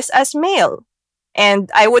this as male. And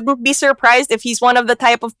I wouldn't be surprised if he's one of the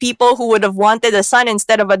type of people who would have wanted a son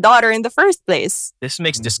instead of a daughter in the first place. This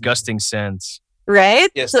makes disgusting sense. Right?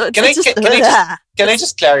 Yes. So Can I it's just- Can I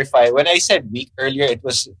just clarify? When I said weak earlier,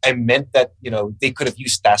 I meant that, they could have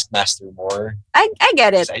used Taskmaster more. I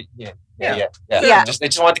get it. Yeah. Yeah. I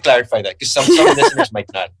just want to clarify that because some listeners might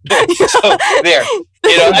not. So there, I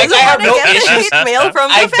Doesn't have wanna no get issues. hate mail from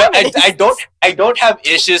the feminists. I don't have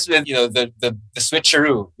issues with the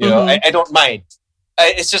switcheroo. Mhm. I don't mind.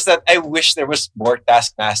 It's just that I wish there was more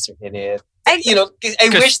Taskmaster in it. I wish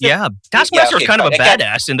that, Taskmaster was okay, kind of a fine. I can't-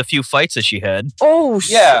 badass in the few fights that she had. Oh,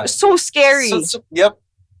 Yeah. so scary. Yep.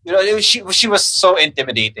 She was so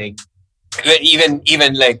intimidating. Even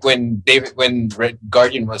like when Red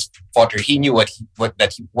Guardian fought her, he knew what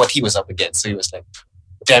he was up against. So he was like,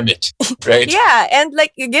 "Damn it!" Right? Yeah, and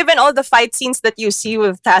like given all the fight scenes that you see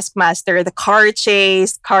with Taskmaster, the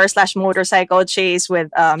car/motorcycle chase with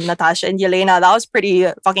Natasha and Yelena, that was pretty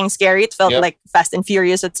fucking scary. It felt Yep. like Fast and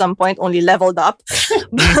Furious at some point, only leveled up.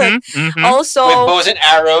 But Mhm, mhm. also, With bows and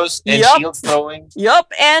arrows and Yup. shield throwing.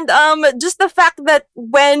 Yup, and just the fact that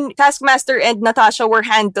when Taskmaster and Natasha were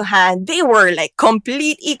hand to hand, they were like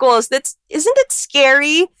complete equals. Isn't it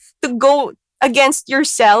scary to go against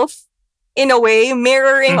yourself in a way,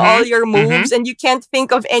 mirroring Mhm, all your moves, and you can't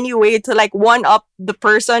think of any way to like one up the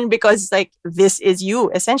person because like this is you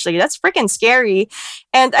essentially. That's freaking scary.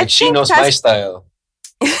 And I And she think knows my style.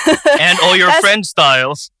 And all your That's- friends'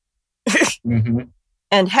 styles. Mm-hmm.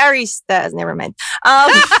 and Harry's Styles, never mind.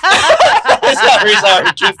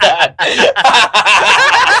 sorry, keep that.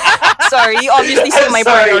 Sorry, you obviously see my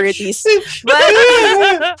Sorry. priorities. But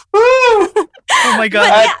Oh my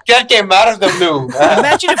god. That came out of the blue.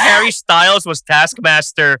 Imagine if Harry Styles was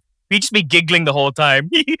Taskmaster. He'd just be giggling the whole time.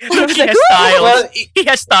 Look, he like, has styles. well, He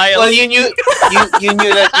has styles. well, you knew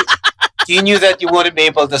that you wouldn't be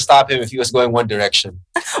able to stop him if he was going one direction.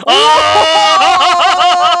 Oh!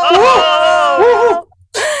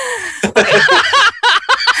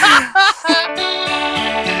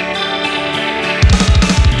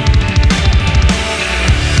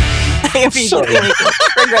 I immediately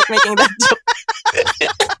regret making that joke.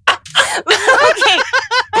 Okay.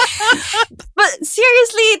 But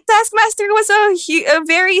seriously, Taskmaster was a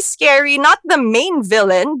very scary, not the main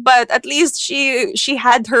villain, but at least she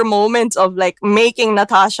had her moments of like making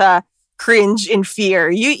Natasha cringe in fear.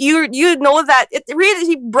 You know that it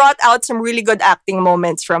really brought out some really good acting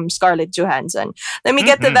moments from Scarlett Johansson. Let me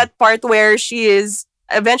get to that part where she is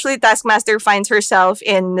eventually Taskmaster finds herself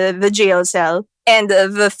in the jail cell. And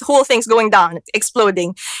the whole thing's going down,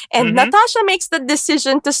 exploding. And Natasha makes the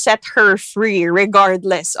decision to set her free,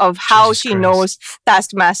 regardless of how Jesus she Christ. knows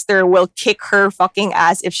Taskmaster will kick her fucking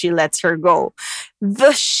ass if she lets her go.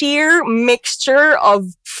 The sheer mixture of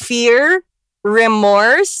fear,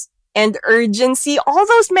 remorse, and urgency, all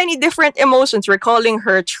those many different emotions, recalling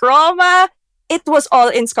her trauma, it was all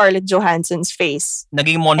in Scarlett Johansson's face.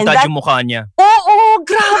 Naging montage that- yung mukha niya. Oh,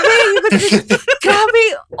 grabe! Grabe!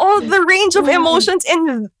 All the range of emotions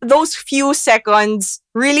in those few seconds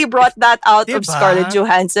really brought that out of Diba? Scarlett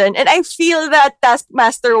Johansson. And I feel that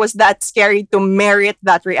Taskmaster was that scary to merit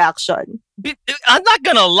that reaction. I'm not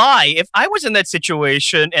gonna lie. If I was in that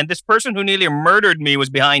situation and this person who nearly murdered me was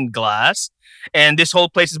behind glass and this whole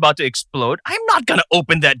place is about to explode, I'm not gonna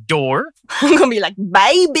open that door. I'm gonna be like,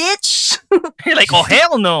 bye, bitch! You're like, oh,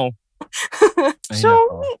 hell no. So,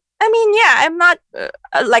 I mean, yeah, I'm not,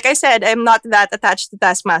 like I said, I'm not that attached to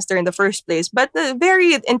Taskmaster in the first place, but a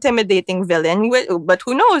very intimidating villain. But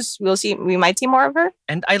who knows? We'll see. We might see more of her.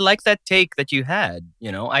 And I like that take that you had.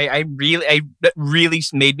 You know, that really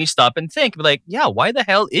made me stop and think. Like, yeah, why the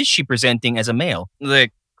hell is she presenting as a male?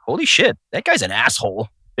 Like, holy shit, that guy's an asshole.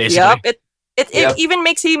 Basically. Yep. It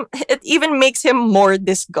even makes him more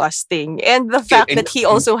disgusting. And the fact and- that he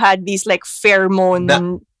also had these like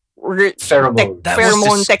pheromone Pheromone. That was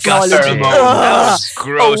pheromone disgusting. technology. Pheromone. That Ugh. was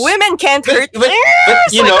gross. Oh, women can't hurt. But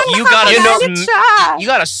you know, you gotta, you know- you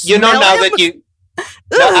gotta you know smell now him? that you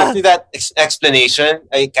now after that explanation,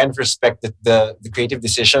 I kind of respect the creative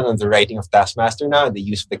decision on the writing of Taskmaster now and the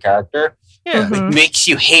use of the character. Yeah. Mhm. It makes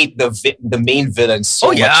you hate the main villain so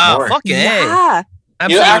Oh yeah, much more. fucking A. Yeah.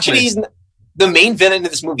 You know, Absolutely. actually, the main villain in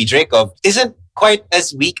this movie, Dreykov, isn't quite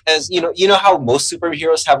as weak as you know how most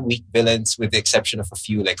superheroes have weak villains, with the exception of a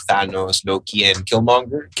few like Thanos, Loki, and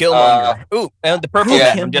Killmonger. Killmonger. Ooh, and the purple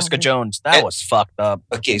yeah. man from Jessica Jones. That And- was fucked up.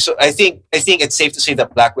 Okay, so I think it's safe to say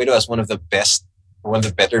that Black Widow is one of the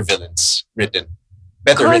better villains written.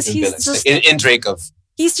 Better 'Cause written he's villains just- in Dreykov.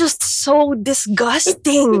 He's just so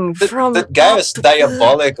disgusting from That guy top was to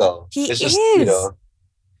diabolical. He it's just, is. You know,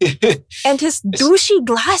 and his douchey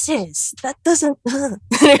glasses. That doesn't.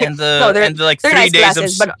 And the No, they're- and the, like they're 3 nice days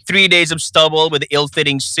glasses, of but- 3 days of stubble with the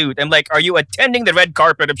ill-fitting suit. I'm like, are you attending the red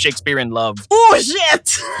carpet of Shakespeare in Love? Oh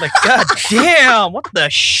shit! Like, god damn, what the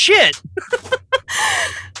shit?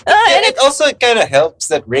 and it also kind of helps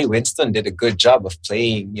that Ray Winston did a good job of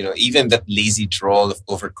playing, even that lazy drawl of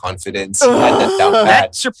overconfidence. He had that down That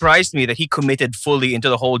pat. surprised me that he committed fully into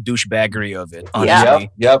the whole douchebaggery of it. Honestly.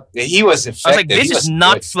 Yep. He was effective. I was like, this He is was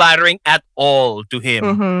not good. flattering at all to him.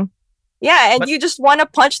 Mm-hmm. Yeah, and But- you just want to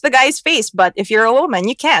punch the guy's face, but if you're a woman,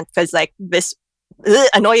 you can't because like this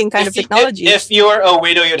annoying kind of technology. If you're a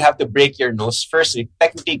widow, you'd have to break your nose first. So you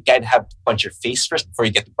technically can't have to punch your face first before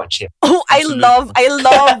you get to punch him. Oh, Absolutely.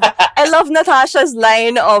 I love Natasha's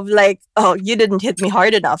line of like, "Oh, you didn't hit me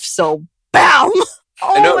hard enough, so bam."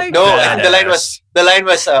 Oh no, my no. god. I think the line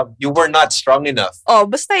was, you were not strong enough. Oh,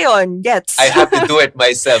 basta yun. Gets. I have to do it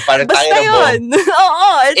myself. Para Basta tayo na mo. yun.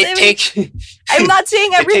 Oo. It takes I'm not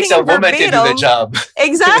saying it everything takes a woman to do the verbatim. job.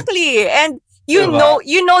 Exactly. And Diba?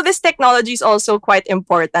 you know this technology is also quite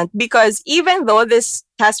important because even though this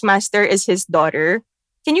Taskmaster is his daughter,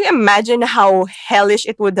 can you imagine how hellish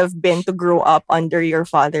it would have been to grow up under your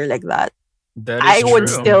father like that? That is I would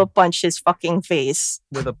true. still punch his fucking face.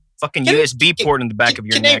 with a fucking Can- USB port in the back of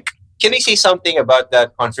your can I- neck. Can I say something about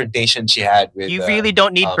that confrontation she had with You really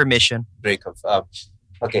don't need um, permission. Dreykov?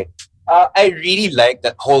 Okay. I really like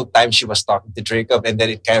that whole time she was talking to Dreykov, and then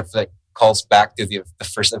it kind of like calls back to the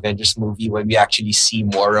first Avengers movie when we actually see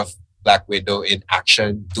more of Black Widow in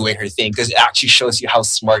action doing her thing, because it actually shows you how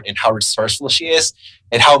smart and how resourceful she is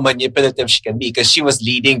and how manipulative she can be, because she was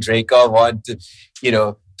leading Dreykov on to,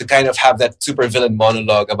 to kind of have that supervillain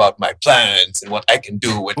monologue about my plans and what I can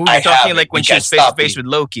do when Ooh, I you're talking have like it. when You she can't was face to stop face me.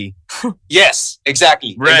 with Loki. Yes,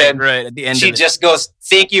 exactly. Right, And then right. At the end she of it. just goes,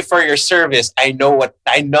 "Thank you for your service. I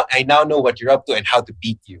now know what you're up to and how to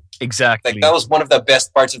beat you." Exactly. Like that was one of the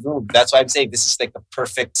best parts of the movie. That's why I'm saying this is like the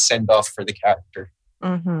perfect send off for the character.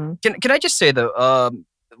 Mm-hmm. Can I just say though,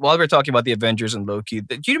 while we're talking about the Avengers and Loki,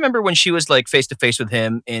 do you remember when she was like face to face with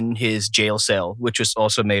him in his jail cell, which was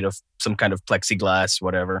also made of some kind of plexiglass,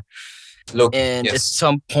 whatever? Look, And at yes.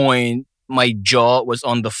 some point, my jaw was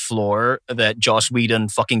on the floor that Joss Whedon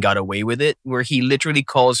fucking got away with it, where he literally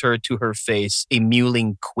calls her to her face a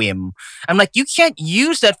mewling quim. I'm like, you can't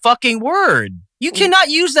use that fucking word. You cannot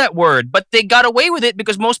use that word, but they got away with it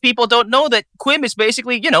because most people don't know that Quim is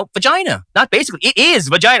basically, vagina. Not basically, it is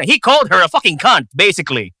vagina. He called her a fucking cunt,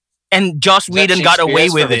 basically. And Joss Is that Whedon got away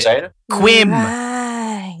Shakespearean with for it. vagina? Quim.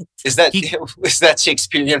 Right. Is that He- is that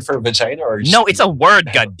Shakespearean for vagina or No, it's a word,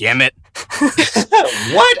 goddammit.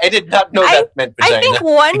 What? I did not know that meant vagina. I think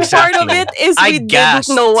one part of Exactly. it is I we didn't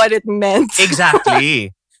gasped. know what it meant.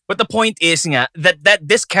 Exactly. But the point is that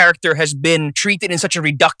this character has been treated in such a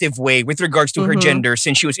reductive way with regards to her Mhm. gender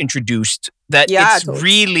since she was introduced that Yeah, it's totally.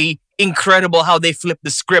 really incredible how they flipped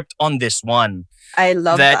the script on this one. I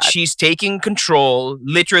love that that. she's taking control,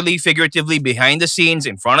 literally, figuratively, behind the scenes,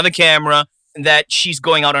 in front of the camera, that she's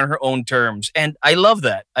going out on her own terms. And I love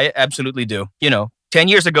that. I absolutely do. 10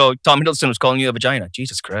 years ago, Tom Hiddleston was calling you a vagina.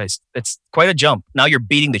 Jesus Christ. It's quite a jump. Now you're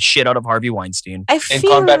beating the shit out of Harvey Weinstein. I In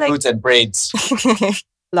feel combat like boots and braids.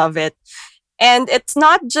 love it. And it's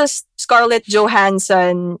not just Scarlett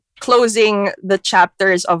Johansson closing the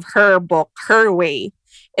chapters of her book her way.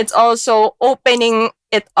 It's also opening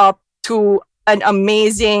it up to an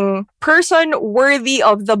amazing person worthy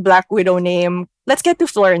of the Black Widow name. Let's get to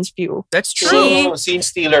Florence Pugh. That's true. She- True. Scene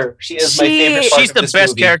stealer. She is my she- favorite part She's of the this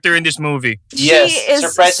best movie. character in this movie. Yes, She is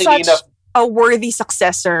surprisingly such enough. a worthy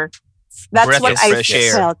successor. That's Breath what of I fresh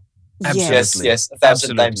air. felt. Absolutely. Yes. Yes,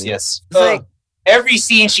 1,000 times Absolutely. yes. It's like- Every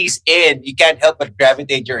scene she's in, you can't help but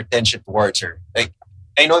gravitate your attention towards her. Like,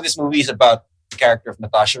 I know this movie is about the character of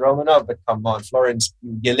Natasha Romanoff, but come on, Florence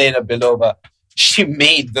Yelena Belova, she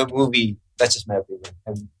made the movie. That's just my opinion.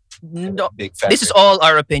 I'm No, a big fan. this is all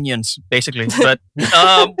our opinions, basically. But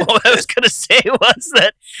what I was going to say was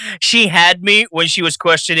that she had me when she was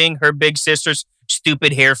questioning her big sister's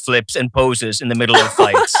stupid hair flips and poses in the middle of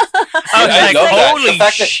fights. I was I like, love that. The holy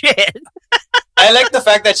fact that- shit. I like the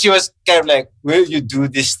fact that she was kind of like, will you do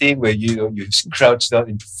this thing where you crouch down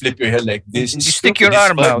and flip your head like this? You It's stick stupid, your it's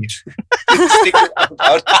arm funny. out. Stick your arm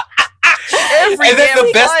out. Every And then damn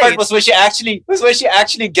the best fight. part was when she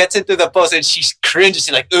actually gets into the pose and she cringes.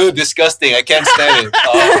 She's like, "Oh, disgusting! I can't stand it."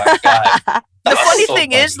 Oh my god! The That's funny so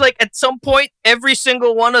thing is, funny. like, at some point, every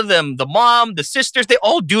single one of them, the mom, the sisters, they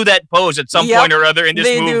all do that pose at some Yep, point or other in this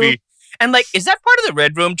they do. movie. And, like, is that part of the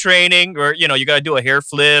Red Room training? Or, you got to do a hair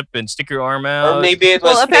flip and stick your arm out? or maybe it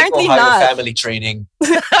was Well, apparently Ohio not. family training.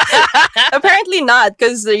 Apparently not,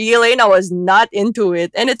 because Yelena was not into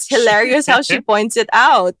it. And it's hilarious how she points it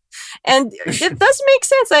out. And it does make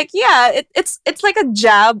sense. Like, yeah, it's like a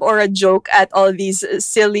jab or a joke at all these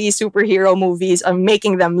silly superhero movies on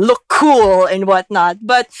making them look cool and whatnot.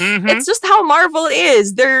 But Mhm. it's just how Marvel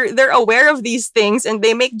is. They're aware of these things and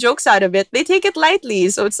they make jokes out of it. They take it lightly.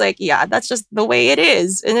 So it's like, yeah, that's just the way it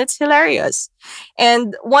is. And it's hilarious.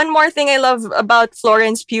 And one more thing I love about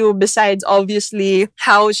Florence Pugh, besides obviously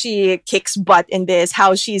how she kicks butt in this,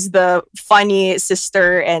 how she's the funny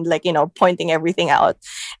sister and like, pointing everything out.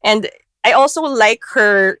 And I also like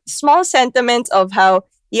her small sentiment of how,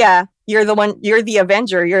 yeah, you're the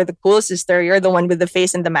Avenger, you're the cool sister, you're the one with the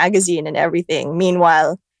face in the magazine and everything.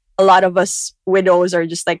 Meanwhile, a lot of us widows are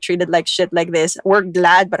just like treated like shit like this. We're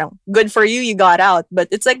glad, but good for you, you got out. But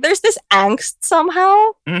it's like there's this angst somehow,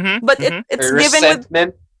 Mhm. but Mhm. it's Her given with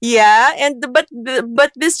resentment. yeah, and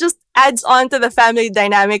but this just adds on to the family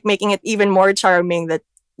dynamic, making it even more charming. That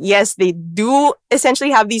yes, they do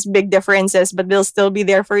essentially have these big differences, but they'll still be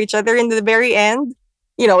there for each other in the very end.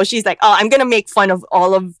 She's like, "Oh, I'm gonna make fun of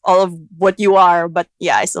all of what you are, but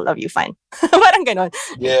yeah, I still love you, fine." Parang ganon.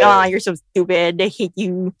 Yeah. "Ah, you're so stupid. I hate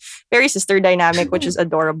you." Very sister dynamic, which is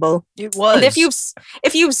adorable. It was. And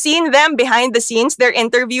if you've seen them behind the scenes, their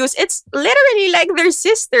interviews, it's literally like they're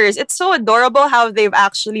sisters. It's so adorable how they've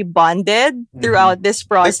actually bonded throughout this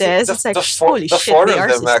process. It's like holy the shit, four they of are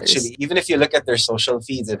them sisters. actually. Even if you look at their social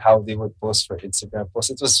feeds and how they would post for Instagram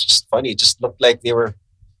posts, it was just funny. It just looked like they were,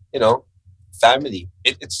 family.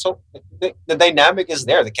 It's so the dynamic is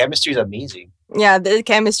there. The chemistry is amazing. Yeah, the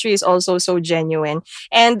chemistry is also so genuine.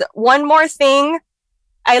 And one more thing,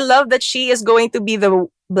 I love that she is going to be the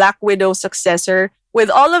Black Widow successor with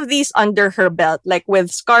all of these under her belt. Like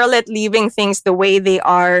with Scarlet leaving things the way they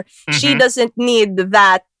are, she Mhm. doesn't need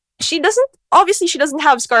that. She doesn't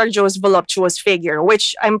have Scarlett Jo's voluptuous figure,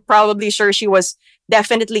 which I'm probably sure she was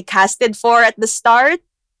definitely casted for at the start.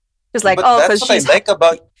 It's like, But oh, that's what I like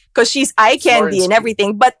about because she's eye candy Florence and Pugh.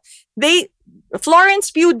 everything. But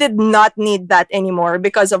Florence Pugh did not need that anymore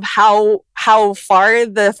because of how far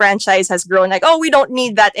the franchise has grown. Like, oh, we don't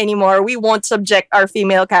need that anymore. We won't subject our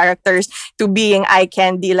female characters to being eye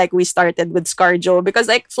candy like we started with ScarJo, because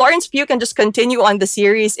like Florence Pugh can just continue on the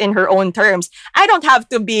series in her own terms. I don't have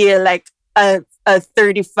to be like a a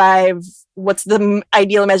 35. What's the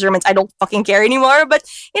ideal measurements? I don't fucking care anymore. But,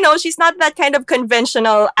 she's not that kind of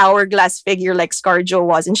conventional hourglass figure like ScarJo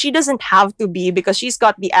was. And she doesn't have to be because she's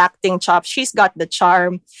got the acting chops. She's got the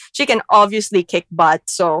charm. She can obviously kick butt.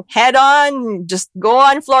 So head on, just go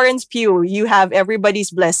on Florence Pugh. You have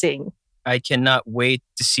everybody's blessing. I cannot wait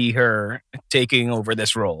to see her taking over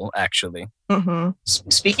this role, actually. Mm-hmm.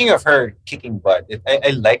 Speaking of her kicking butt, I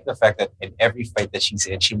like the fact that in every fight that she's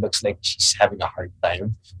in, she looks like she's having a hard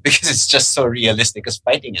time because it's just so realistic. Because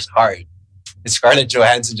fighting is hard. And Scarlett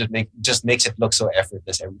Johansson just makes it look so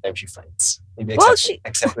effortless every time she fights. Maybe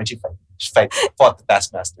except when she fought the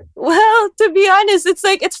Taskmaster. Well, to be honest,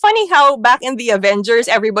 it's funny how back in the Avengers,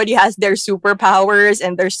 everybody has their superpowers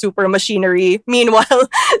and their super machinery. Meanwhile,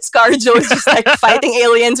 ScarJo is just like fighting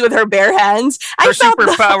aliens with her bare hands. Her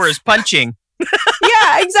superpower is punching.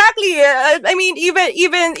 Yeah, exactly. I mean,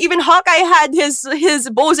 even Hawkeye had his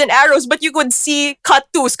bows and arrows, but you could see cut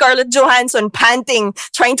to Scarlett Johansson panting,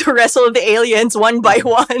 trying to wrestle the aliens one by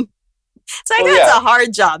one. It's like that's a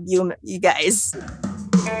hard job, you guys.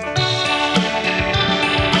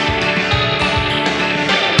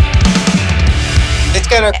 It's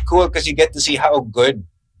kind of cool because you get to see how good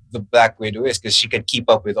the Black Widow is because she can keep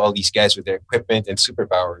up with all these guys with their equipment and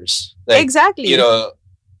superpowers. Exactly.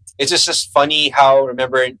 It's just funny how,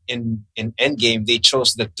 remember, in Endgame, they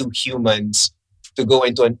chose the two humans to go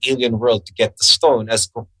into an alien world to get the stone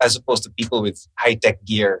as opposed to people with high-tech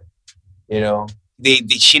gear.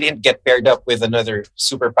 She didn't get paired up with another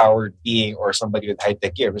superpowered being or somebody with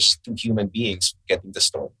high-tech gear. It was two human beings getting the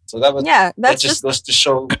stone. So that just goes to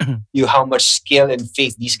show you how much skill and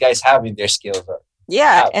faith these guys have in their skills.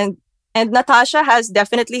 Yeah, and Natasha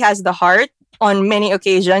definitely has the heart. On many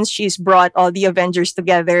occasions, she's brought all the Avengers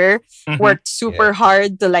together, worked super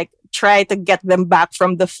hard to try to get them back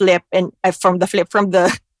from the flip and from the hair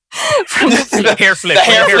flip, the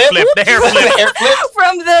hair flip,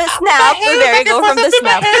 from the snap. So there you go, from the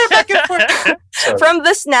snap, from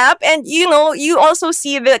the snap, and you also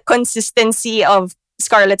see the consistency of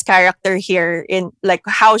Scarlett's character here in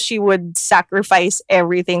how she would sacrifice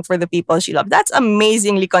everything for the people she loves. That's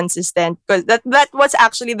amazingly consistent because that was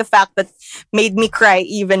actually the fact that made me cry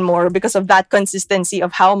even more because of that consistency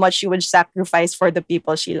of how much she would sacrifice for the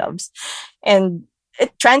people she loves. And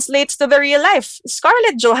it translates to the real life.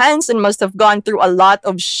 Scarlett Johansson must have gone through a lot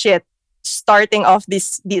of shit starting off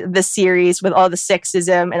this series with all the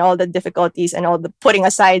sexism and all the difficulties and all the putting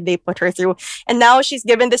aside they put her through. And now she's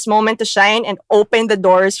given this moment to shine and open the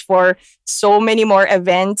doors for so many more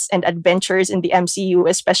events and adventures in the MCU,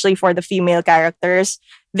 especially for the female characters.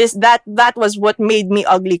 That was what made me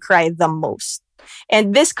ugly cry the most.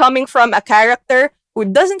 And this coming from a character who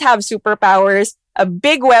doesn't have superpowers, a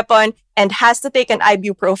big weapon, and has to take an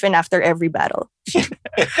ibuprofen after every battle.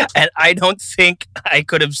 And I don't think I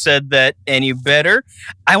could have said that any better.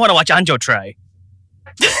 I want to watch Anjo try.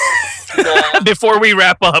 Before we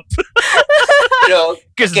wrap up.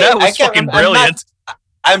 Because that was fucking brilliant.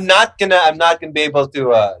 I'm not gonna be able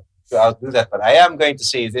to outdo that, but I am going to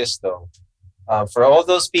say this though. For all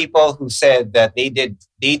those people who said that they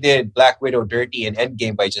did Black Widow dirty in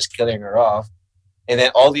Endgame by just killing her off, and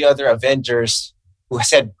then all the other Avengers who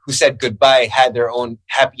said goodbye had their own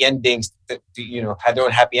happy endings, had their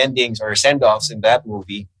own happy endings or send-offs in that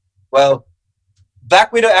movie. Well,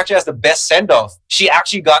 Black Widow actually has the best send-off. She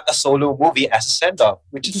actually got a solo movie as a send-off,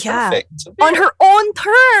 which is perfect. So, on her own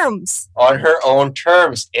terms. On her own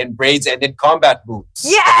terms, in braids and in combat boots.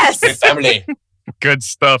 Yes! With family. Good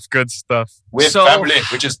stuff. With family,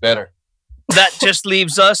 which is better. That just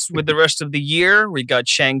leaves us with the rest of the year. We got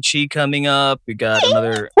Shang-Chi coming up. We got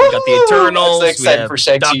the Eternals. I'm so excited for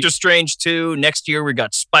Shang-Chi. Doctor Strange 2. Next year, we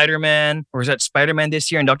got Spider-Man. Or is that Spider-Man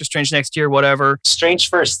this year and Doctor Strange next year? Whatever. Strange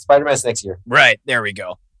first. Spider-Man's next year. Right. There we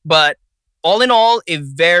go. But all in all, a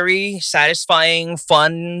very satisfying,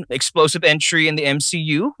 fun, explosive entry in the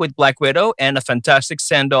MCU with Black Widow and a fantastic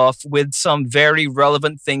send-off with some very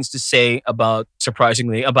relevant things to say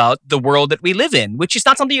surprisingly, about the world that we live in, which is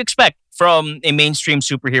not something you expect from a mainstream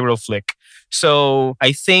superhero flick. So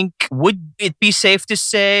I think, would it be safe to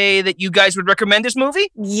say that you guys would recommend this movie?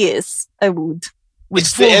 Yes, I would. With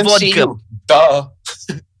it's full the vodka. MCU. Duh.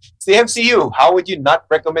 It's the MCU. How would you not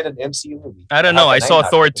recommend an MCU movie? I don't know. I saw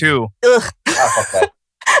Thor 2. Ugh. Fuck that.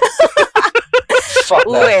 Fuck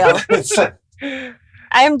that. Well,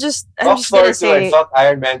 I'm just Thor gonna 2 say, and fuck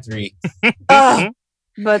Iron Man 3.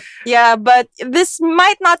 but this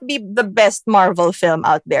might not be the best Marvel film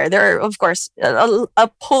out there. There are, of course,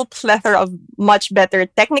 a whole plethora of much better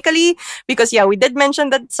technically, because we did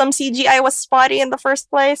mention that some CGI was spotty in the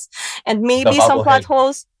first place, and maybe some plot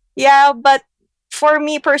holes. Yeah, but for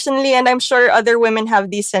me personally, and I'm sure other women have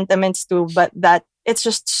these sentiments too, but that it's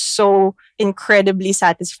just so incredibly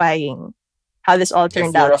satisfying how this all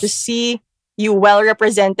turned you're out. a To see you well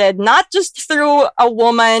represented, not just through a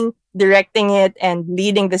woman directing it and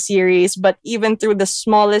leading the series, but even through the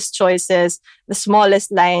smallest choices, the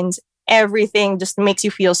smallest lines, everything just makes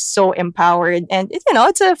you feel so empowered. And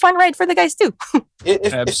it's a fun ride for the guys too.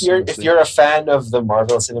 If you're a fan of the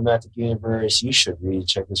Marvel Cinematic Universe, you should really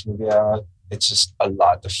check this movie out. It's just a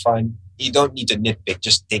lot of fun. You don't need to nitpick.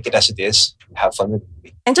 Just take it as it is. Have fun with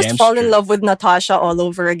it. And just Damn fall straight. in love with Natasha all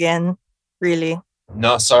over again. Really.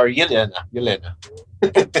 No, sorry, Yelena.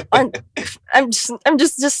 I'm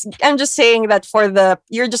just saying that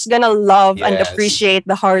you're just gonna love and Yes. appreciate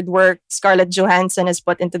the hard work Scarlett Johansson has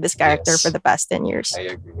put into this character Yes. for the past 10 years. I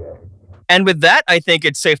agree. And with that, I think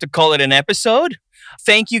it's safe to call it an episode.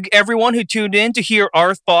 Thank you, everyone who tuned in to hear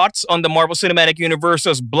our thoughts on the Marvel Cinematic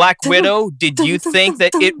Universe's Black Widow. Did you think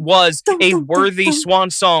that it was a worthy swan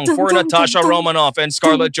song for Natasha Romanoff and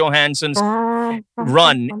Scarlett Johansson's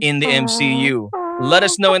run in the MCU? Let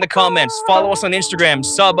us know in the comments. Follow us on Instagram,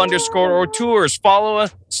 sub_or_tours. Follow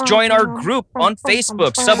us, join our group on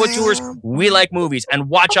Facebook, Sub_tours. We like movies, and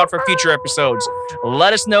watch out for future episodes.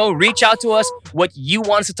 Let us know, reach out to us what you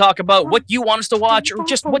want us to talk about, what you want us to watch, or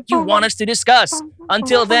just what you want us to discuss.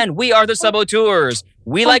 Until then, we are the Sub_tours.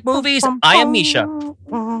 We like movies. I am Misha.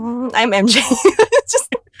 I'm MJ.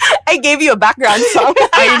 I gave you a background song.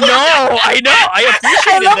 I know. I I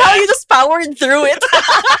appreciate love how that. you just powered through it.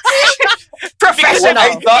 Because Professional.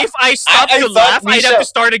 if I stopped I to thought laugh, I'd have Misha- to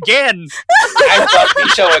start again. I thought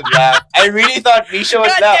Misha would laugh. I really thought Misha would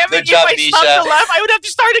God laugh. damn it, Good job, if I stopped to Misha. laugh, I would have to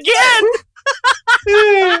start again.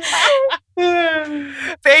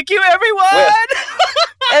 Thank you, everyone. Well,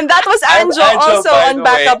 And that was Anjo also by on the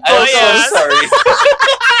backup way. I'm vocals. so sorry.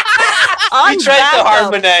 On We tried to backup.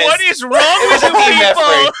 harmonize. What is wrong It with was a you team people?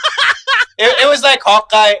 effort. It was like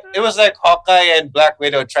Hawkeye. It was like Hawkeye and Black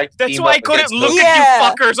Widow tried to That's team why I up couldn't against look Loki. at Yeah.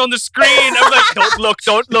 you fuckers on the screen. I'm like,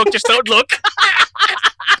 don't look, just don't look.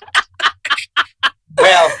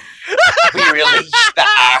 Well, we released the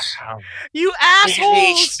atom. You We assholes.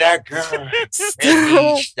 released the girl.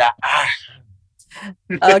 Released the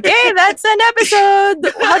atom. Okay, that's an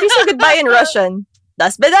episode. How do you say goodbye in Russian?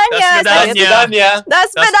 Das Das bedanya. bedanya. That's done, yeah.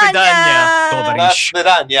 Das Das bedanya. bedanya. That's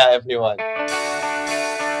done, yeah, everyone.